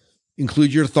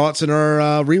include your thoughts in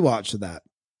our rewatch of that.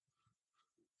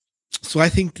 So I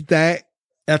think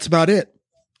that's about it.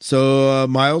 So,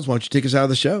 Miles, why don't you take us out of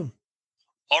the show?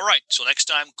 All right. So next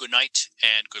time, good night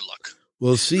and good luck.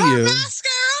 We'll see you.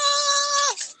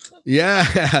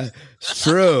 Yeah, it's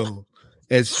true.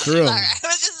 It's true. Sorry, I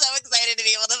was just so excited to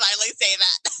be able to finally say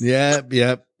that.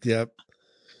 Yep.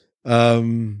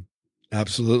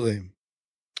 Absolutely.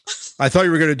 I thought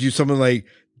you were going to do something like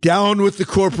down with the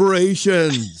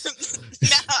corporations. No,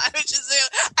 I've just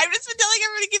been telling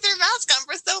everybody to keep their mask on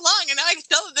for so long, and now I can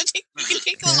tell them to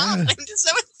take them off. I'm just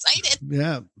so excited.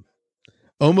 Yeah.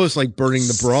 Almost like burning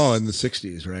the bra in the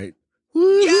 60s, right?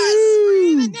 Woo-hoo! Yes,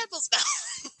 free the nipples now.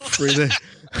 Free the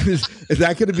is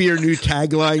that going to be your new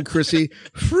tagline, Chrissy?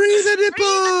 Free the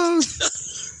nipples.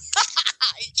 Yes.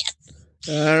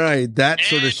 All right, that and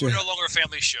sort of show. We're no longer a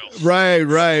family show. Right. We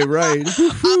were a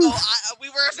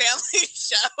family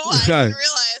show. I didn't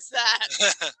realize that.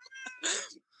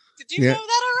 Did you know that,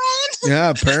 Orion?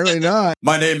 Yeah, apparently not.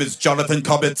 My name is Jonathan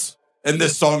Cobbitts, and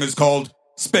this song is called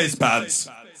Space Pads.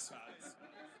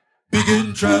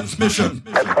 Begin transmission.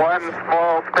 It's one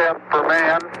small step for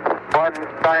man, one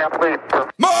giant leap for...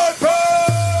 My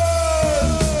pants!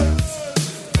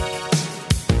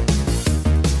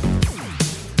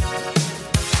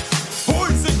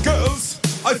 Boys and girls,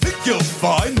 I think you'll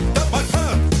find that my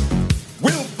pants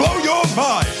will blow your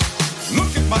mind.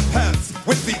 Look at my pants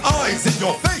with the eyes in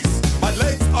your face. My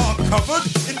legs are covered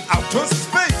in outer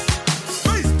space.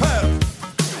 Space pants.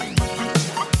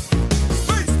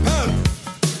 Space pants.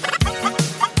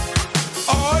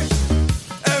 I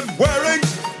am wearing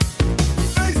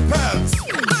space pants.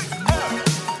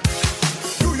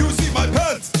 Do you see my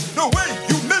pants? No way,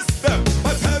 you missed them.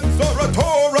 My pants are a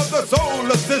tour of the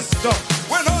solar system.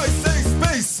 When I say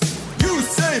space, you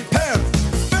say pants.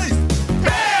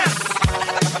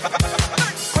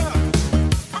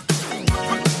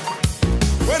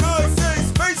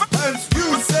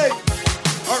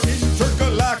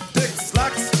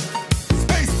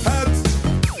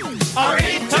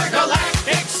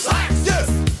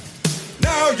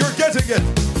 Again.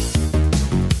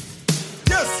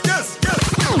 Yes.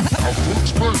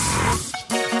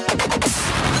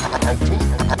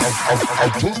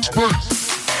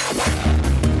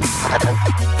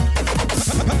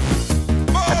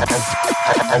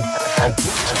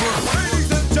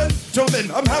 Ladies and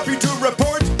gentlemen, I'm happy to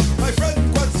report my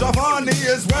friend Gwen Stefani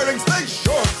is wearing space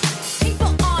shorts.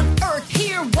 People on Earth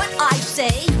hear what I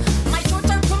say.